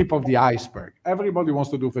 tip of the iceberg. Everybody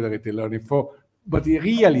wants to do federated learning, but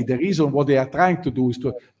really the reason what they are trying to do is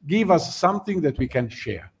to give us something that we can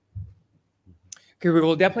share. Okay, we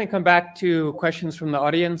will definitely come back to questions from the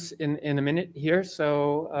audience in a minute here.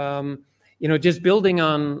 So, just building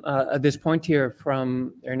on this point here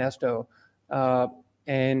from Ernesto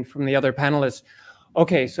and from the other panelists.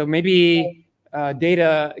 Okay, so maybe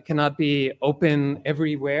data cannot be open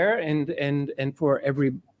everywhere and for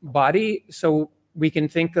everybody. So we can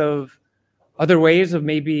think of other ways of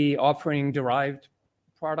maybe offering derived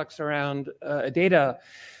products around data.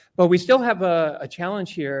 But we still have a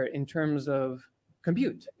challenge here in terms of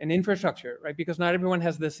compute and infrastructure, right? Because not everyone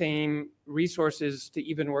has the same resources to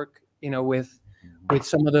even work, with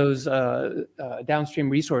some of those downstream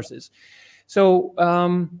resources. So,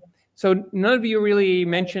 so none of you really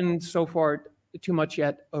mentioned so far too much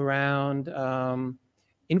yet around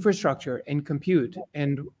infrastructure and compute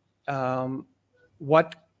and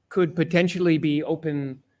what could potentially be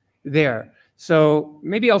open there. So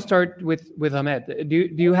maybe I'll start with Ahmet. Do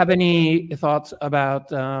you have any thoughts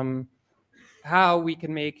about how we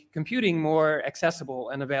can make computing more accessible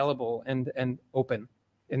and available and open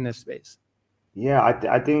in this space? Yeah,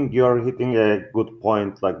 I think you're hitting a good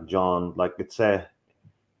point, like John. Like it's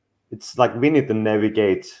like we need to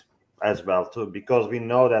navigate as well too, because we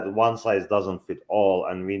know that one size doesn't fit all,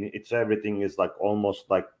 and everything is like almost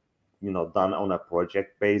like done on a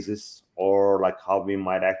project basis, or like how we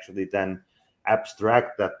might actually then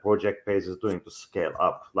abstract that project basis doing to scale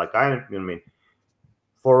up. Like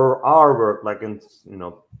for our work, like in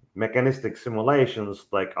mechanistic simulations,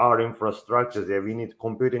 like our infrastructures, yeah, we need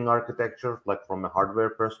computing architecture, like from a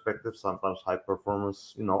hardware perspective, sometimes high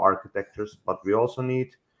performance architectures, but we also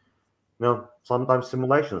need sometimes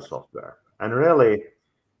simulation software. And really,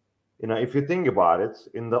 if you think about it,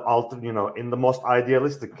 in the most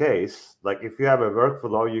idealistic case, like if you have a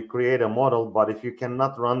workflow, you create a model, but if you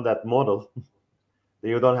cannot run that model,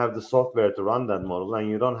 you don't have the software to run that model, and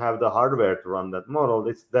you don't have the hardware to run that model,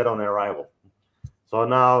 it's dead on arrival. So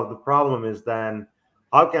now the problem is then,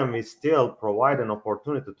 how can we still provide an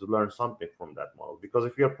opportunity to learn something from that model? Because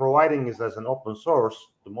if you're providing it as an open source,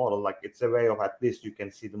 the model, like it's a way of at least you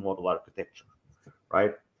can see the model architecture,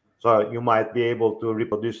 right? So you might be able to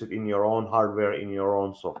reproduce it in your own hardware, in your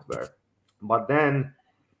own software. But then,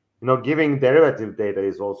 giving derivative data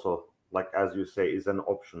is also, like, as you say, is an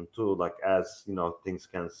option too, like as, things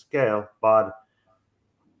can scale. But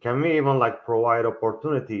can we even like provide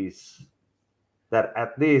opportunities that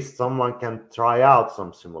at least someone can try out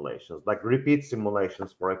some simulations, like repeat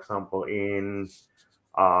simulations, for example, in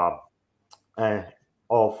of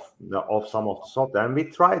some of the software. And we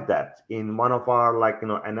tried that in one of our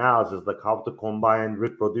analysis, like how to combine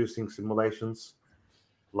reproducing simulations,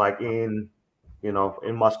 like in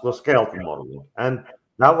musculoskeletal modeling. And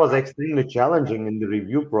that was extremely challenging in the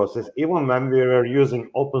review process, even when we were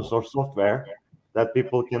using open source software that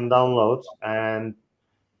people can download, and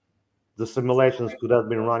the simulations could have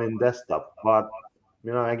been run in desktop. But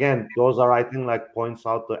again, those are, I think, like points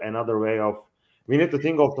out to another way of, we need to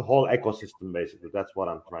think of the whole ecosystem, basically. That's what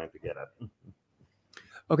I'm trying to get at.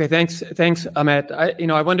 Okay, thanks, Ahmet.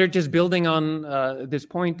 I wonder, just building on this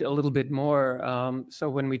point a little bit more. So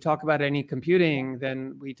when we talk about any computing,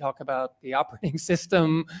 then we talk about the operating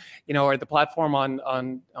system, or the platform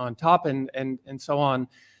on top, and so on.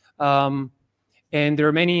 And there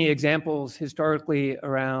are many examples historically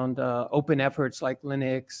around open efforts like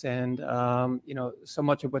Linux, and so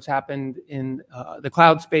much of what's happened in the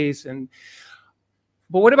cloud space.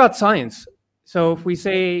 But what about science? So if we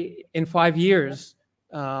say in 5 years,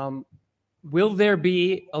 will there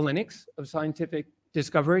be a Linux of scientific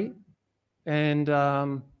discovery? And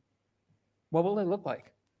what will it look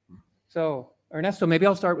like? So Ernesto, maybe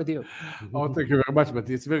I'll start with you. Oh, thank you very much, but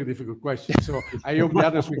it's a very difficult question. So I hope the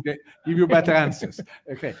others will give you better answers.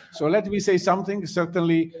 Okay, so let me say something.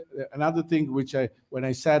 Certainly, another thing which when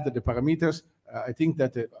I said that the parameters, I think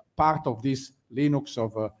that part of this Linux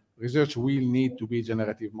of research will need to be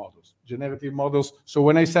generative models. Generative models, so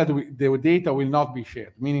when I said the data will not be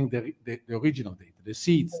shared, meaning the original data, the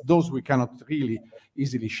seeds, those we cannot really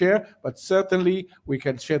easily share, but certainly we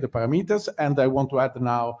can share the parameters, and I want to add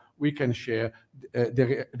now, we can share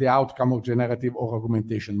the outcome of generative or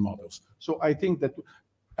augmentation models. So I think that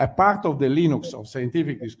a part of the Linux of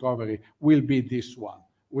scientific discovery will be this one,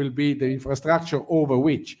 will be the infrastructure over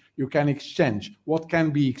which you can exchange what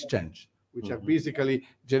can be exchanged, which are basically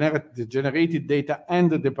the generated data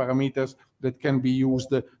and the parameters that can be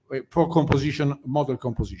used for composition, model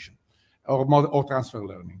composition, or transfer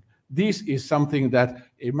learning. This is something that,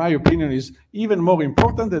 in my opinion, is even more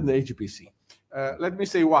important than the HPC. Let me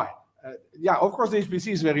say why. Yeah, of course, the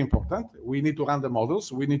HPC is very important. We need to run the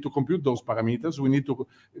models. We need to compute those parameters. We need to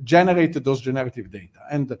generate those generative data.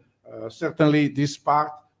 And certainly this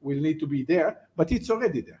part will need to be there, but it's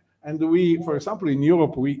already there. And we, for example, in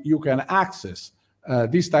Europe, you can access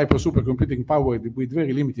this type of supercomputing power with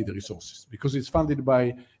very limited resources because it's funded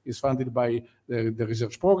by the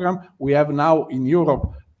research program. We have now in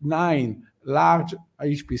Europe 9 large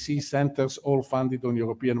HPC centers, all funded on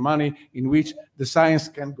European money, in which the science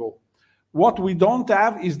can go. What we don't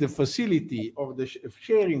have is the facility or the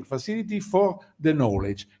sharing facility for the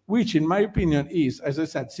knowledge, which in my opinion is, as I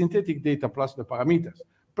said, synthetic data plus the parameters.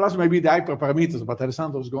 Plus maybe the hyperparameters, but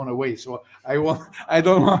Alessandro's gone away, so I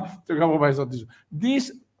don't want to compromise on this.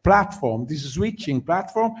 This platform, this switching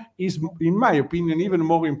platform, is, in my opinion, even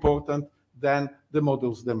more important than the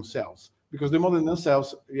models themselves, because the models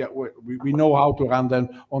themselves, yeah, we know how to run them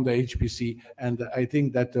on the HPC, and I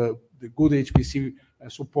think that the good HPC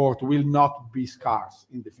support will not be scarce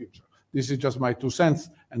in the future. This is just my 2 cents,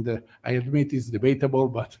 and I admit it's debatable,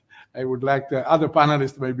 but I would like the other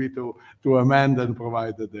panelists maybe to amend and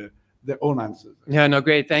provide their own answers. Yeah, no,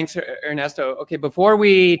 great. Thanks, Ernesto. Okay, before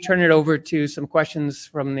we turn it over to some questions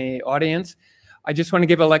from the audience, I just want to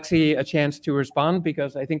give Alexy a chance to respond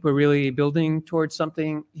because I think we're really building towards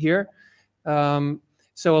something here.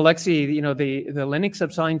 So Alexy, you know, the Linux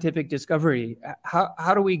of scientific discovery,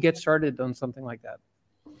 how do we get started on something like that?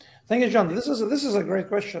 Thank you, John. This is a great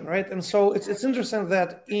question, right? And so it's interesting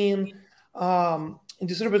that in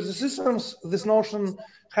distributed systems, this notion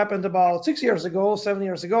happened about 6 years ago, 7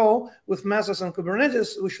 years ago, with Mesos and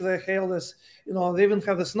Kubernetes, which they hailed as, you know, they even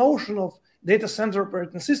have this notion of data center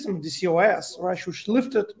operating system, DCOS, right, which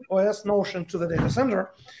lifted OS notion to the data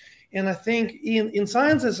center. And I think in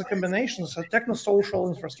science, it's a combination, it's a techno-social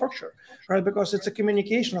infrastructure, right? Because it's a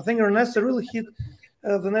communication. I think Ernesto really hit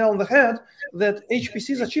the nail on the head that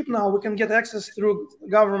HPCs are cheap now. We can get access through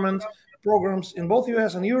government programs in both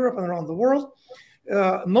US and Europe and around the world.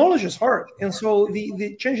 Knowledge is hard. And so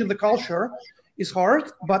the change in the culture is hard.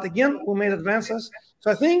 But again, we made advances.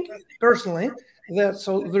 So I think personally that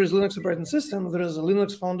there is Linux operating system, there is a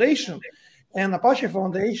Linux Foundation, and Apache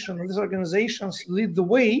Foundation, and these organizations lead the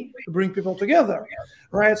way to bring people together,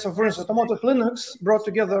 right? So for instance, Automotive Linux brought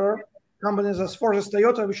together companies as Ford and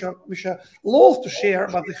Toyota, which are loath to share,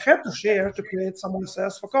 but they have to share to create some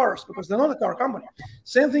OSS for cars because they're not a car company.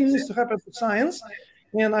 Same thing needs to happen with science.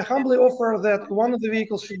 And I humbly offer that one of the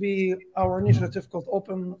vehicles should be our initiative called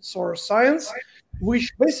Open Source Science,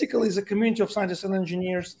 which basically is a community of scientists and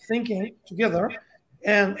engineers thinking together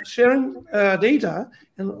and sharing data.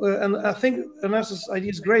 And I think Ernesto's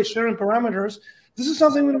idea is great, sharing parameters. This is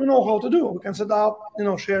something we don't know how to do. We can set up, you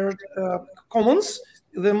know, shared commons.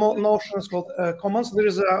 The notion is called commons. There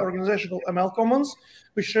is an organization called ML Commons,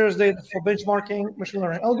 which shares data for benchmarking machine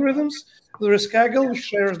learning algorithms. There is Kaggle, which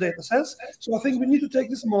shares data sets. So I think we need to take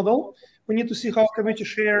this model. We need to see how community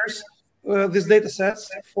shares these data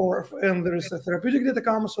sets and there is a therapeutic data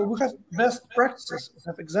commons. So we have best practices, we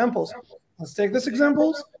have examples. Let's take these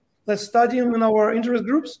examples. Let's study them in our interest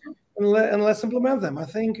groups and let's implement them. I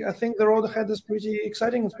think the road ahead is pretty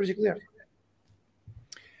exciting. It's pretty clear.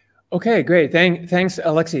 Okay, great. Thanks,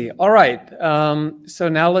 Alexy. All right. So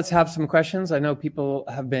now let's have some questions. I know people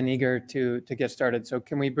have been eager to get started. So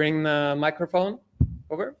can we bring the microphone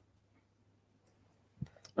over?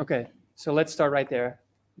 Okay, so let's start right there.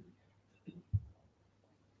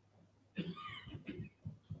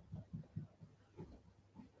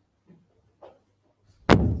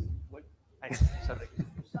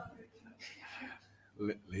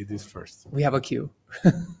 Ladies first. We have a queue.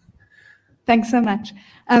 Thanks so much.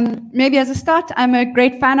 Maybe as a start, I'm a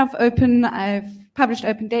great fan of open. I've published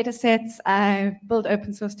open data sets, I've built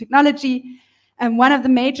open source technology. And one of the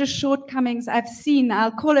major shortcomings I've seen,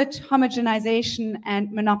 I'll call it homogenization and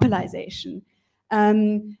monopolization.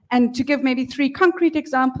 And to give maybe 3 concrete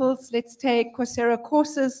examples, let's take Coursera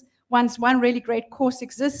courses. Once one really great course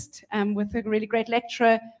exists with a really great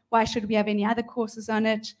lecturer, why should we have any other courses on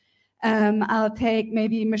it? I'll take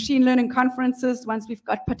maybe machine learning conferences. Once we've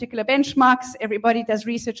got particular benchmarks, everybody does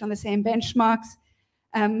research on the same benchmarks.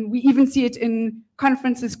 We even see it in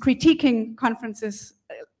conferences, critiquing conferences,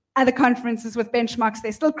 other conferences with benchmarks.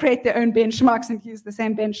 They still create their own benchmarks and use the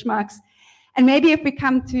same benchmarks. And maybe if we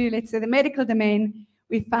come to, let's say, the medical domain,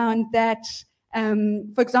 we found that,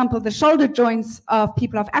 for example, the shoulder joints of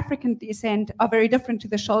people of African descent are very different to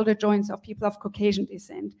the shoulder joints of people of Caucasian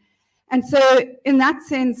descent. And so in that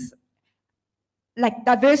sense, like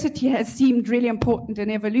diversity has seemed really important in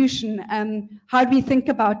evolution. How do we think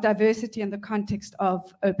about diversity in the context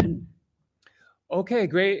of open? Okay,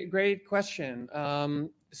 great question.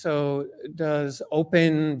 So does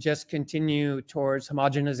open just continue towards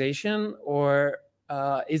homogenization, or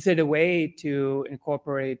is it a way to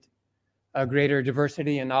incorporate a greater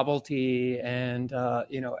diversity and novelty and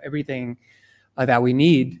everything that we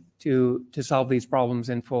need to solve these problems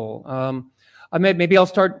in full? Ahmet, maybe I'll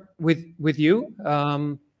start with you.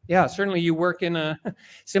 Yeah, certainly you work in a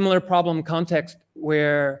similar problem context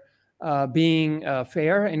where being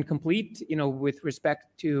fair and complete, with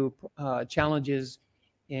respect to challenges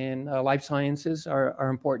in life sciences are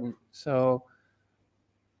important. So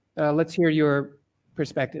let's hear your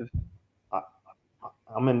perspective.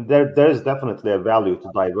 I mean, there's definitely a value to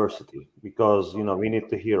diversity because, we need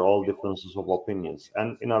to hear all differences of opinions.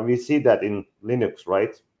 And, we see that in Linux,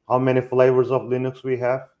 right? How many flavors of Linux we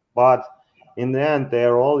have, but in the end,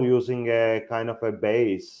 they're all using a kind of a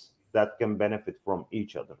base that can benefit from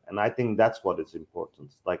each other. And I think that's what is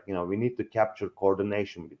important. Like, we need to capture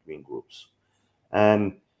coordination between groups.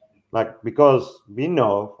 And because we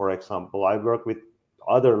know, for example, I work with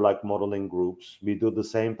other modeling groups. We do the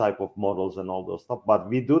same type of models and all those stuff, but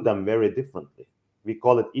we do them very differently. We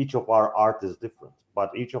call it each of our art is different,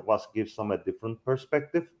 but each of us gives some a different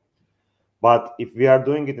perspective. But if we are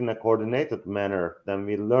doing it in a coordinated manner, then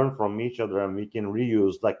we learn from each other and we can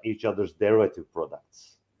reuse each other's derivative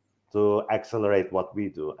products to accelerate what we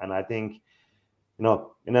do. And I think,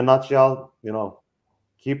 in a nutshell,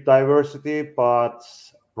 keep diversity, but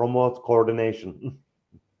promote coordination.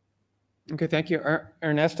 Okay, thank you.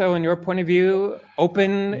 Ernesto, in your point of view,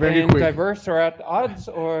 open Very and quick. diverse are at odds,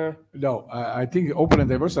 or? No, I think open and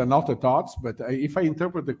diverse are not at odds, but if I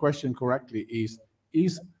interpret the question correctly,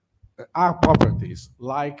 are properties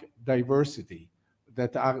like diversity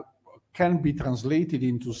that can be translated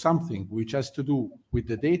into something which has to do with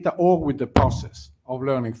the data or with the process of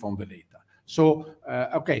learning from the data. So,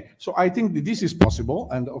 so I think that this is possible.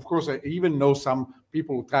 And of course, I even know some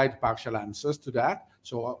people who tried partial answers to that.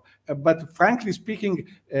 So, but frankly speaking,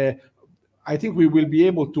 I think we will be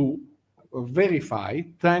able to verify,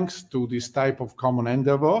 thanks to this type of common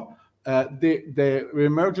endeavor, the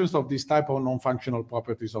emergence of this type of non-functional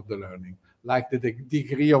properties of the learning, like the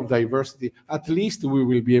degree of diversity. At least we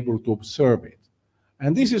will be able to observe it.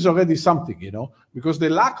 And this is already something, because the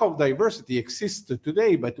lack of diversity exists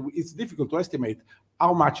today, but it's difficult to estimate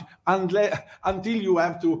how much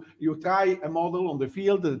until you try a model on the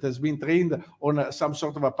field that has been trained on some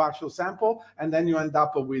sort of a partial sample, and then you end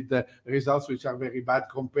up with the results which are very bad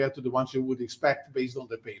compared to the ones you would expect based on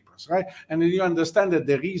the papers, right? And then you understand that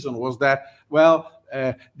the reason was that, well,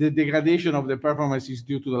 the degradation of the performance is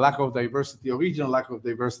due to the lack of diversity, original lack of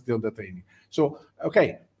diversity on the training. So,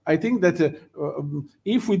 okay. I think that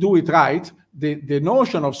if we do it right, the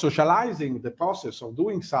notion of socializing the process of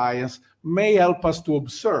doing science may help us to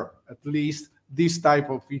observe at least this type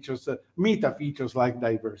of features, meta features like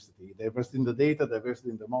diversity in the data, diversity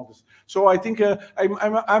in the models. So I think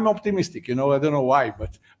I'm optimistic. I don't know why,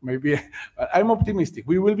 but maybe I'm optimistic.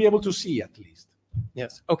 We will be able to see at least.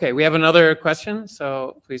 Yes. Okay, we have another question,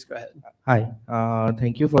 so please go ahead. Hi,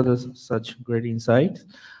 thank you for such great insights.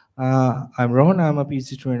 I'm Rohan. I'm a PhD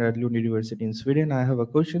student at Lund University in Sweden. I have a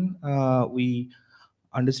question. We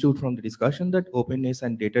understood from the discussion that openness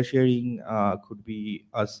and data sharing could be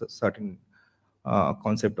a certain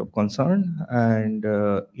concept of concern. And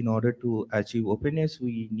in order to achieve openness,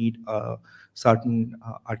 we need a certain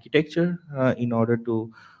architecture in order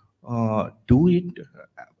to do it,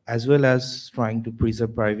 as well as trying to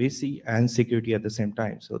preserve privacy and security at the same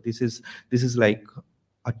time. So this is like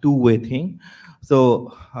a two-way thing.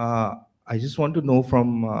 So I just want to know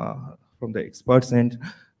from the experts end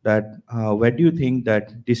that where do you think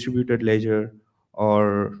that distributed ledger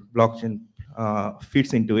or blockchain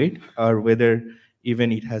fits into it, or whether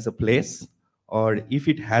even it has a place, or if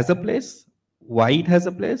it has a place, why it has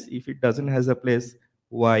a place, if it doesn't has a place,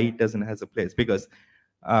 why it doesn't has a place. Because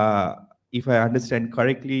if I understand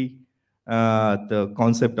correctly, the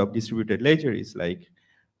concept of distributed ledger is like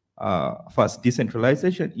first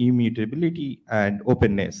decentralization, immutability, and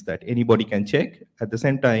openness, that anybody can check. At the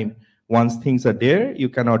same time, once things are there, you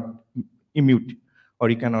cannot immute or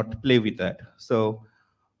you cannot play with that. So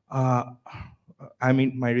I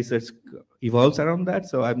mean, my research evolves around that,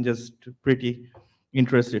 so I'm just pretty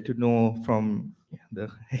interested to know from the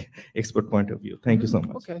expert point of view. Thank you so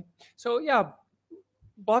much. Okay, so yeah,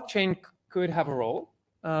 blockchain could have a role.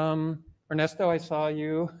 Ernesto, I saw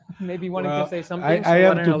you maybe wanting to say something. I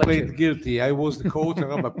have to plead guilty. I was the co-author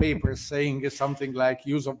of a paper saying something like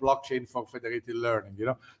use of blockchain for federated learning, you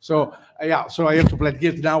know. So yeah, so I have to plead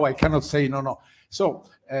guilty now. I cannot say no. So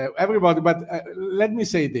everybody, but let me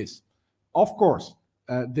say this. Of course,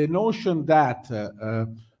 the notion that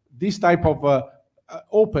this type of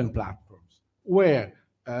open platforms, where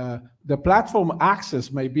the platform access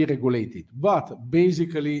may be regulated, but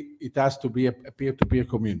basically it has to be a peer-to-peer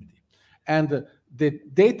community. And the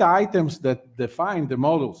data items that define the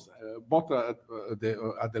models, both at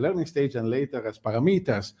the learning stage and later as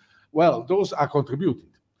parameters, well, those are contributed.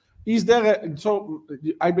 Is there so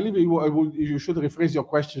I believe you should rephrase your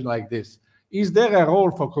question like this. Is there a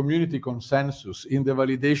role for community consensus in the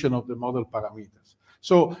validation of the model parameters?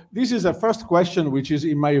 So this is a first question, which is,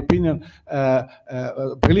 in my opinion,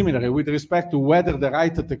 preliminary with respect to whether the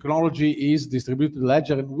right technology is distributed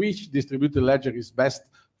ledger and which distributed ledger is best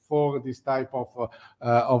for this type of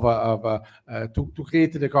to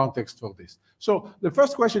create the context for this. So the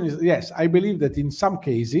first question is, yes, I believe that in some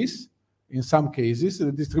cases,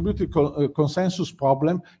 the distributed consensus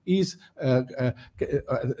problem is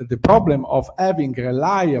the problem of having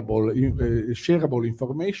reliable, shareable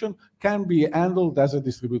information can be handled as a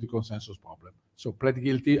distributed consensus problem. So plead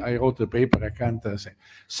guilty, I wrote the paper, I can't say.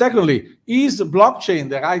 Secondly, is blockchain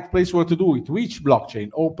the right place where to do it? Which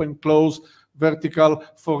blockchain? Open, close, vertical,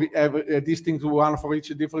 for a distinct one for each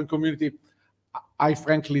different community? I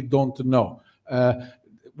frankly don't know.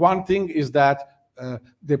 One thing is that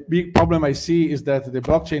the big problem I see is that the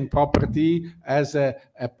blockchain property as an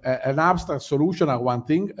abstract solution are one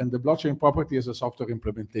thing, and the blockchain property as a software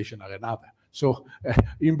implementation are another. So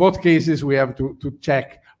in both cases, we have to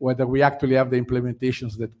check whether we actually have the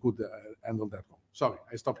implementations that could handle that. Sorry,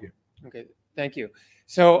 I stop here. Okay, thank you.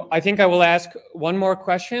 So I think I will ask one more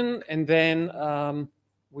question, and then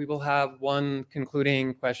we will have one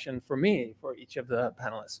concluding question for me for each of the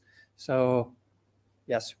panelists. So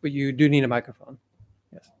yes, but you do need a microphone.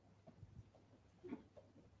 Yes.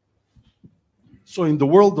 So in the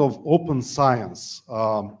world of open science,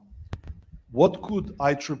 what could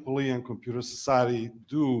IEEE and computer society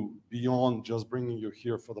do beyond just bringing you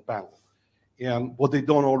here for the panel, and what they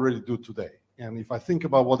don't already do today? And if I think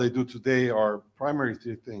about what they do today are primary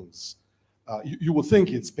three things. You would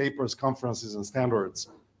think it's papers, conferences, and standards,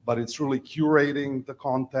 but it's really curating the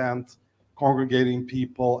content, congregating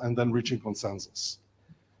people, and then reaching consensus.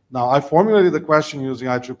 Now, I formulated the question using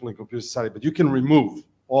IEEE and computer society, but you can remove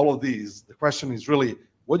all of these. The question is really,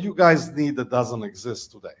 what do you guys need that doesn't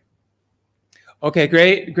exist today? Okay,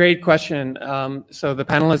 great question. So the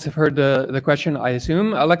panelists have heard the question, I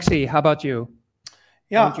assume. Alexy, how about you?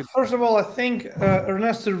 Yeah, first of all, I think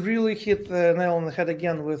Ernesto really hit the nail on the head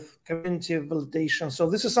again with community validation. So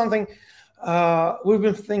this is something we've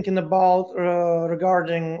been thinking about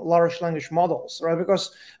regarding large language models, right?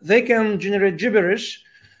 Because they can generate gibberish,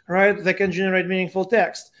 right? They can generate meaningful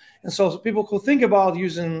text. And so people who think about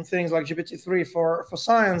using things like GPT-3 for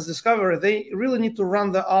science discovery, they really need to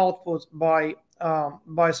run the output by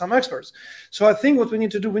some experts. So I think what we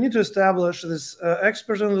need to do, we need to establish this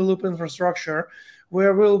expert-in-the-loop infrastructure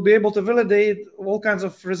where we'll be able to validate all kinds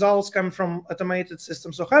of results coming from automated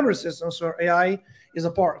systems or hybrid systems where AI is a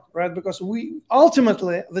part, right? Because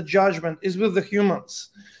ultimately, the judgment is with the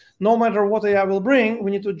humans. No matter what AI will bring,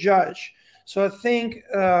 we need to judge. So I think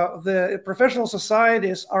the professional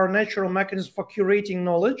societies are a natural mechanism for curating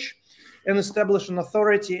knowledge and establish an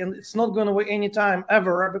authority, and it's not going away anytime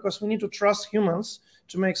ever, because we need to trust humans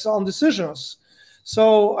to make sound decisions.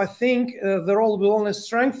 So I think the role will only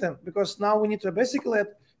strengthen, because now we need to basically have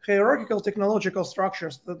hierarchical technological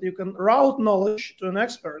structures that you can route knowledge to an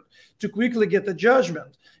expert to quickly get a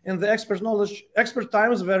judgment. And the expert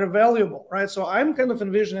time is very valuable, right? So I'm kind of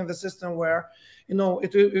envisioning the system where,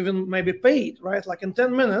 it will even maybe paid, right? Like in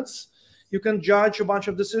 10 minutes, you can judge a bunch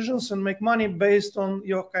of decisions and make money based on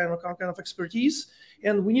your kind of expertise.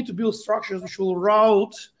 And we need to build structures which will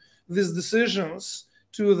route these decisions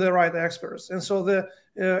to the right experts. And so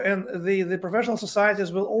the professional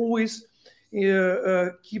societies will always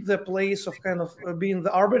keep the place of kind of being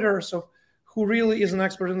the arbiters of who really is an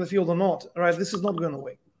expert in the field or not, right? This is not going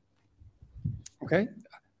away. Okay.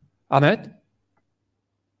 Ahmet?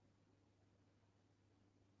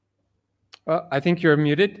 I think you're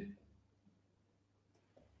muted.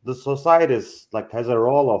 The societies like has a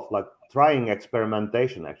role of like trying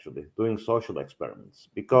experimentation, actually doing social experiments,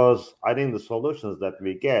 because I think the solutions that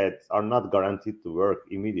we get are not guaranteed to work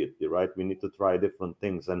immediately, right? We need to try different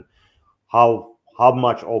things, and how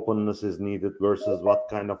much openness is needed versus what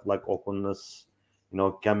kind of like openness, you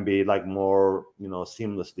know, can be like more, you know,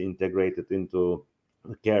 seamlessly integrated into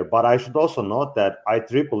the care. But I should also note that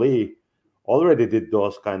IEEE already did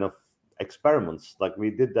those kind of experiments. Like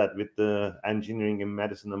we did that with the Engineering and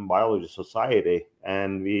Medicine and Biology Society,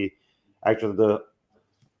 and we actually, the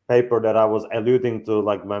paper that I was alluding to,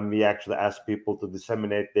 like when we actually asked people to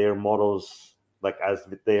disseminate their models, like as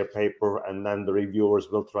with their paper, and then the reviewers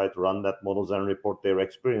will try to run that models and report their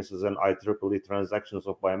experiences in IEEE Transactions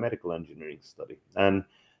of Biomedical Engineering study. And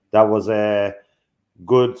that was a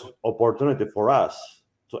good opportunity for us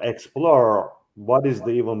to explore what is the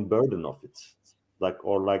even burden of it, like,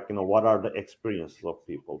 or like, you know, what are the experiences of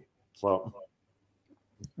people. So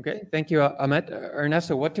okay, thank you, Ahmet.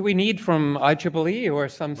 Ernesto, what do we need from IEEE or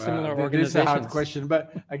some similar organizations? This is a hard question,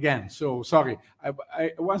 but again, so sorry.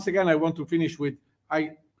 Once again, I want to finish with,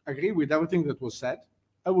 I agree with everything that was said.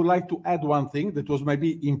 I would like to add one thing that was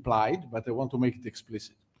maybe implied, but I want to make it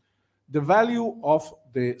explicit. The value of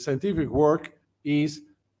the scientific work is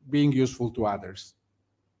being useful to others.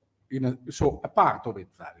 So a part of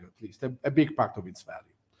its value, at least, a big part of its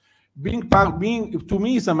value. Being to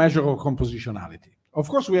me, is a measure of compositionality. Of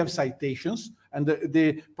course, we have citations, and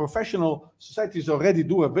the professional societies already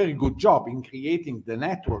do a very good job in creating the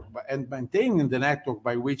network and maintaining the network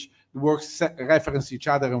by which the works reference each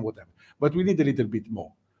other and whatever. But we need a little bit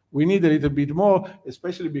more. We need a little bit more,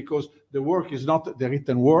 especially because the work is not the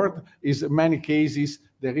written word, is in many cases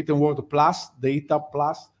the written word plus data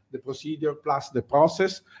plus the procedure plus the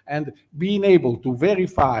process, and being able to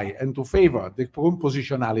verify and to favor the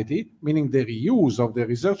compositionality, meaning the reuse of the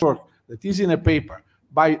research work that is in a paper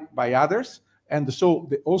by others, and so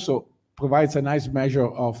it also provides a nice measure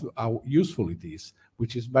of how useful it is,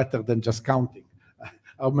 which is better than just counting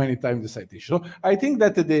how many times the citation. So I think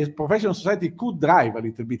that the professional society could drive a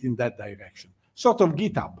little bit in that direction, sort of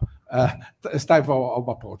GitHub type of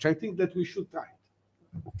approach. I think that we should try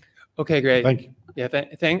it. Okay, great. Thank you. Yeah,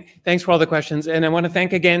 thanks for all the questions. And I want to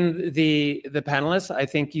thank again the panelists. I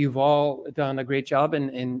think you've all done a great job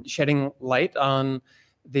in shedding light on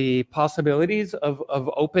the possibilities of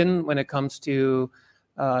open when it comes to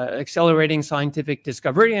accelerating scientific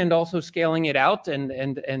discovery, and also scaling it out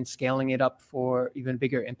and scaling it up for even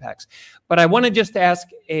bigger impacts. But I want to just ask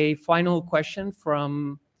a final question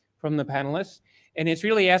from the panelists, and it's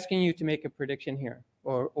really asking you to make a prediction here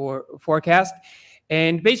or forecast.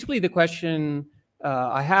 And basically the question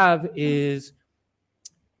I have is,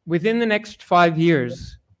 within the next 5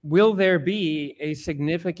 years, will there be a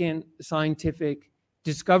significant scientific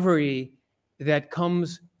discovery that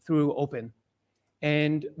comes through open?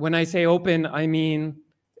 And when I say open, I mean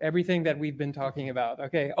everything that we've been talking about,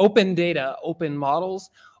 okay? Open data, open models,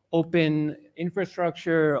 open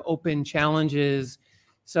infrastructure, open challenges.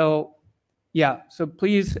 So yeah, so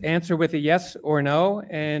please answer with a yes or no.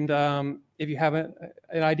 And if you have an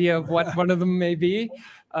idea of what one of them may be,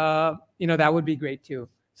 that would be great too.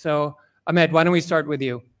 So Ahmet, why don't we start with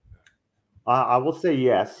you? I will say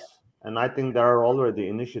yes. And I think there are already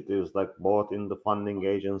initiatives, like both in the funding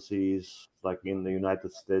agencies, like in the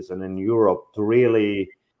United States and in Europe, to really,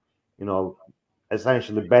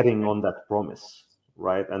 essentially betting on that promise,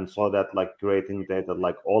 right? And so that, like, creating data,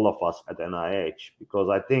 like all of us at NIH, because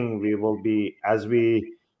I think we will be, as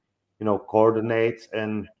we, coordinate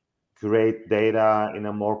and create data in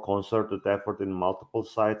a more concerted effort in multiple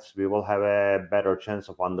sites, we will have a better chance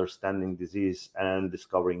of understanding disease and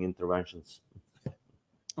discovering interventions.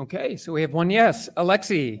 Okay, so we have one yes.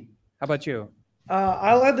 Alexy, how about you?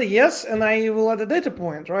 I'll add a yes, and I will add a data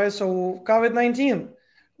point, right? So COVID-19,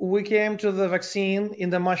 we came to the vaccine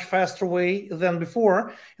in a much faster way than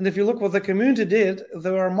before. And if you look what the community did,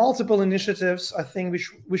 there were multiple initiatives, I think,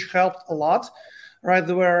 which helped a lot, right?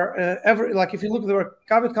 There were if you look, there were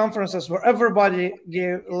COVID conferences where everybody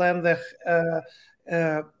lent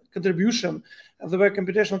their contribution. There were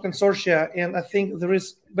computational consortia, and I think there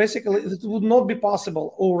is basically, it would not be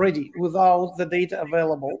possible already without the data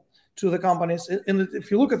available to the companies. And if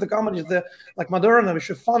you look at the companies, like Moderna, which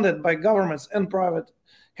are funded by governments and private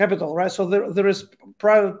capital, right? So there is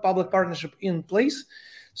private-public partnership in place.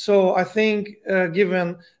 So I think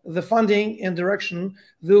given the funding and direction,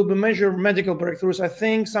 there will be major medical breakthroughs. I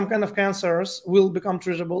think some kind of cancers will become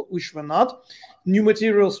treatable, which were not. New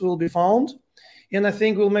materials will be found. And I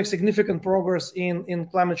think we'll make significant progress in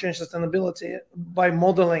climate change sustainability by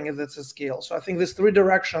modeling it at a scale. So I think there's three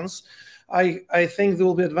directions. I think there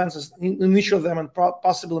will be advances in each of them and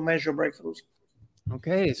possibly major breakthroughs.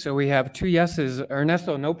 Okay, so we have 2 yeses.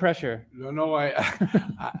 Ernesto, no pressure. No,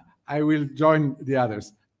 I will join the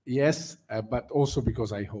others. Yes, but also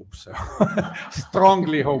because I hope so.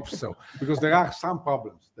 Strongly hope so. Because there are some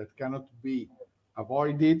problems that cannot be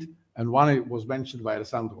avoided. And one was mentioned by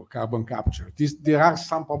Alessandro, carbon capture. There are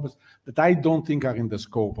some problems that I don't think are in the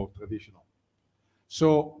scope of traditional.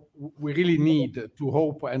 So we really need to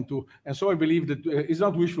hope and so I believe that it's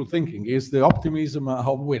not wishful thinking, it's the optimism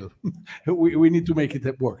of will. we need to make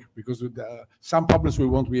it work because with some problems we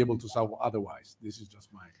won't be able to solve otherwise. This is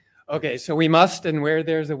just my... Okay, so we must, and where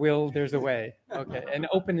there's a will, there's a way. Okay, and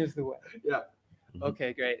open is the way. Yeah.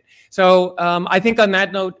 Okay, great. So I think on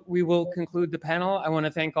that note, we will conclude the panel. I want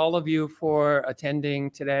to thank all of you for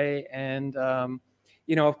attending today and,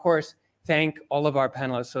 you know, of course, thank all of our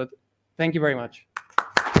panelists. So thank you very much.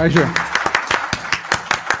 Pleasure.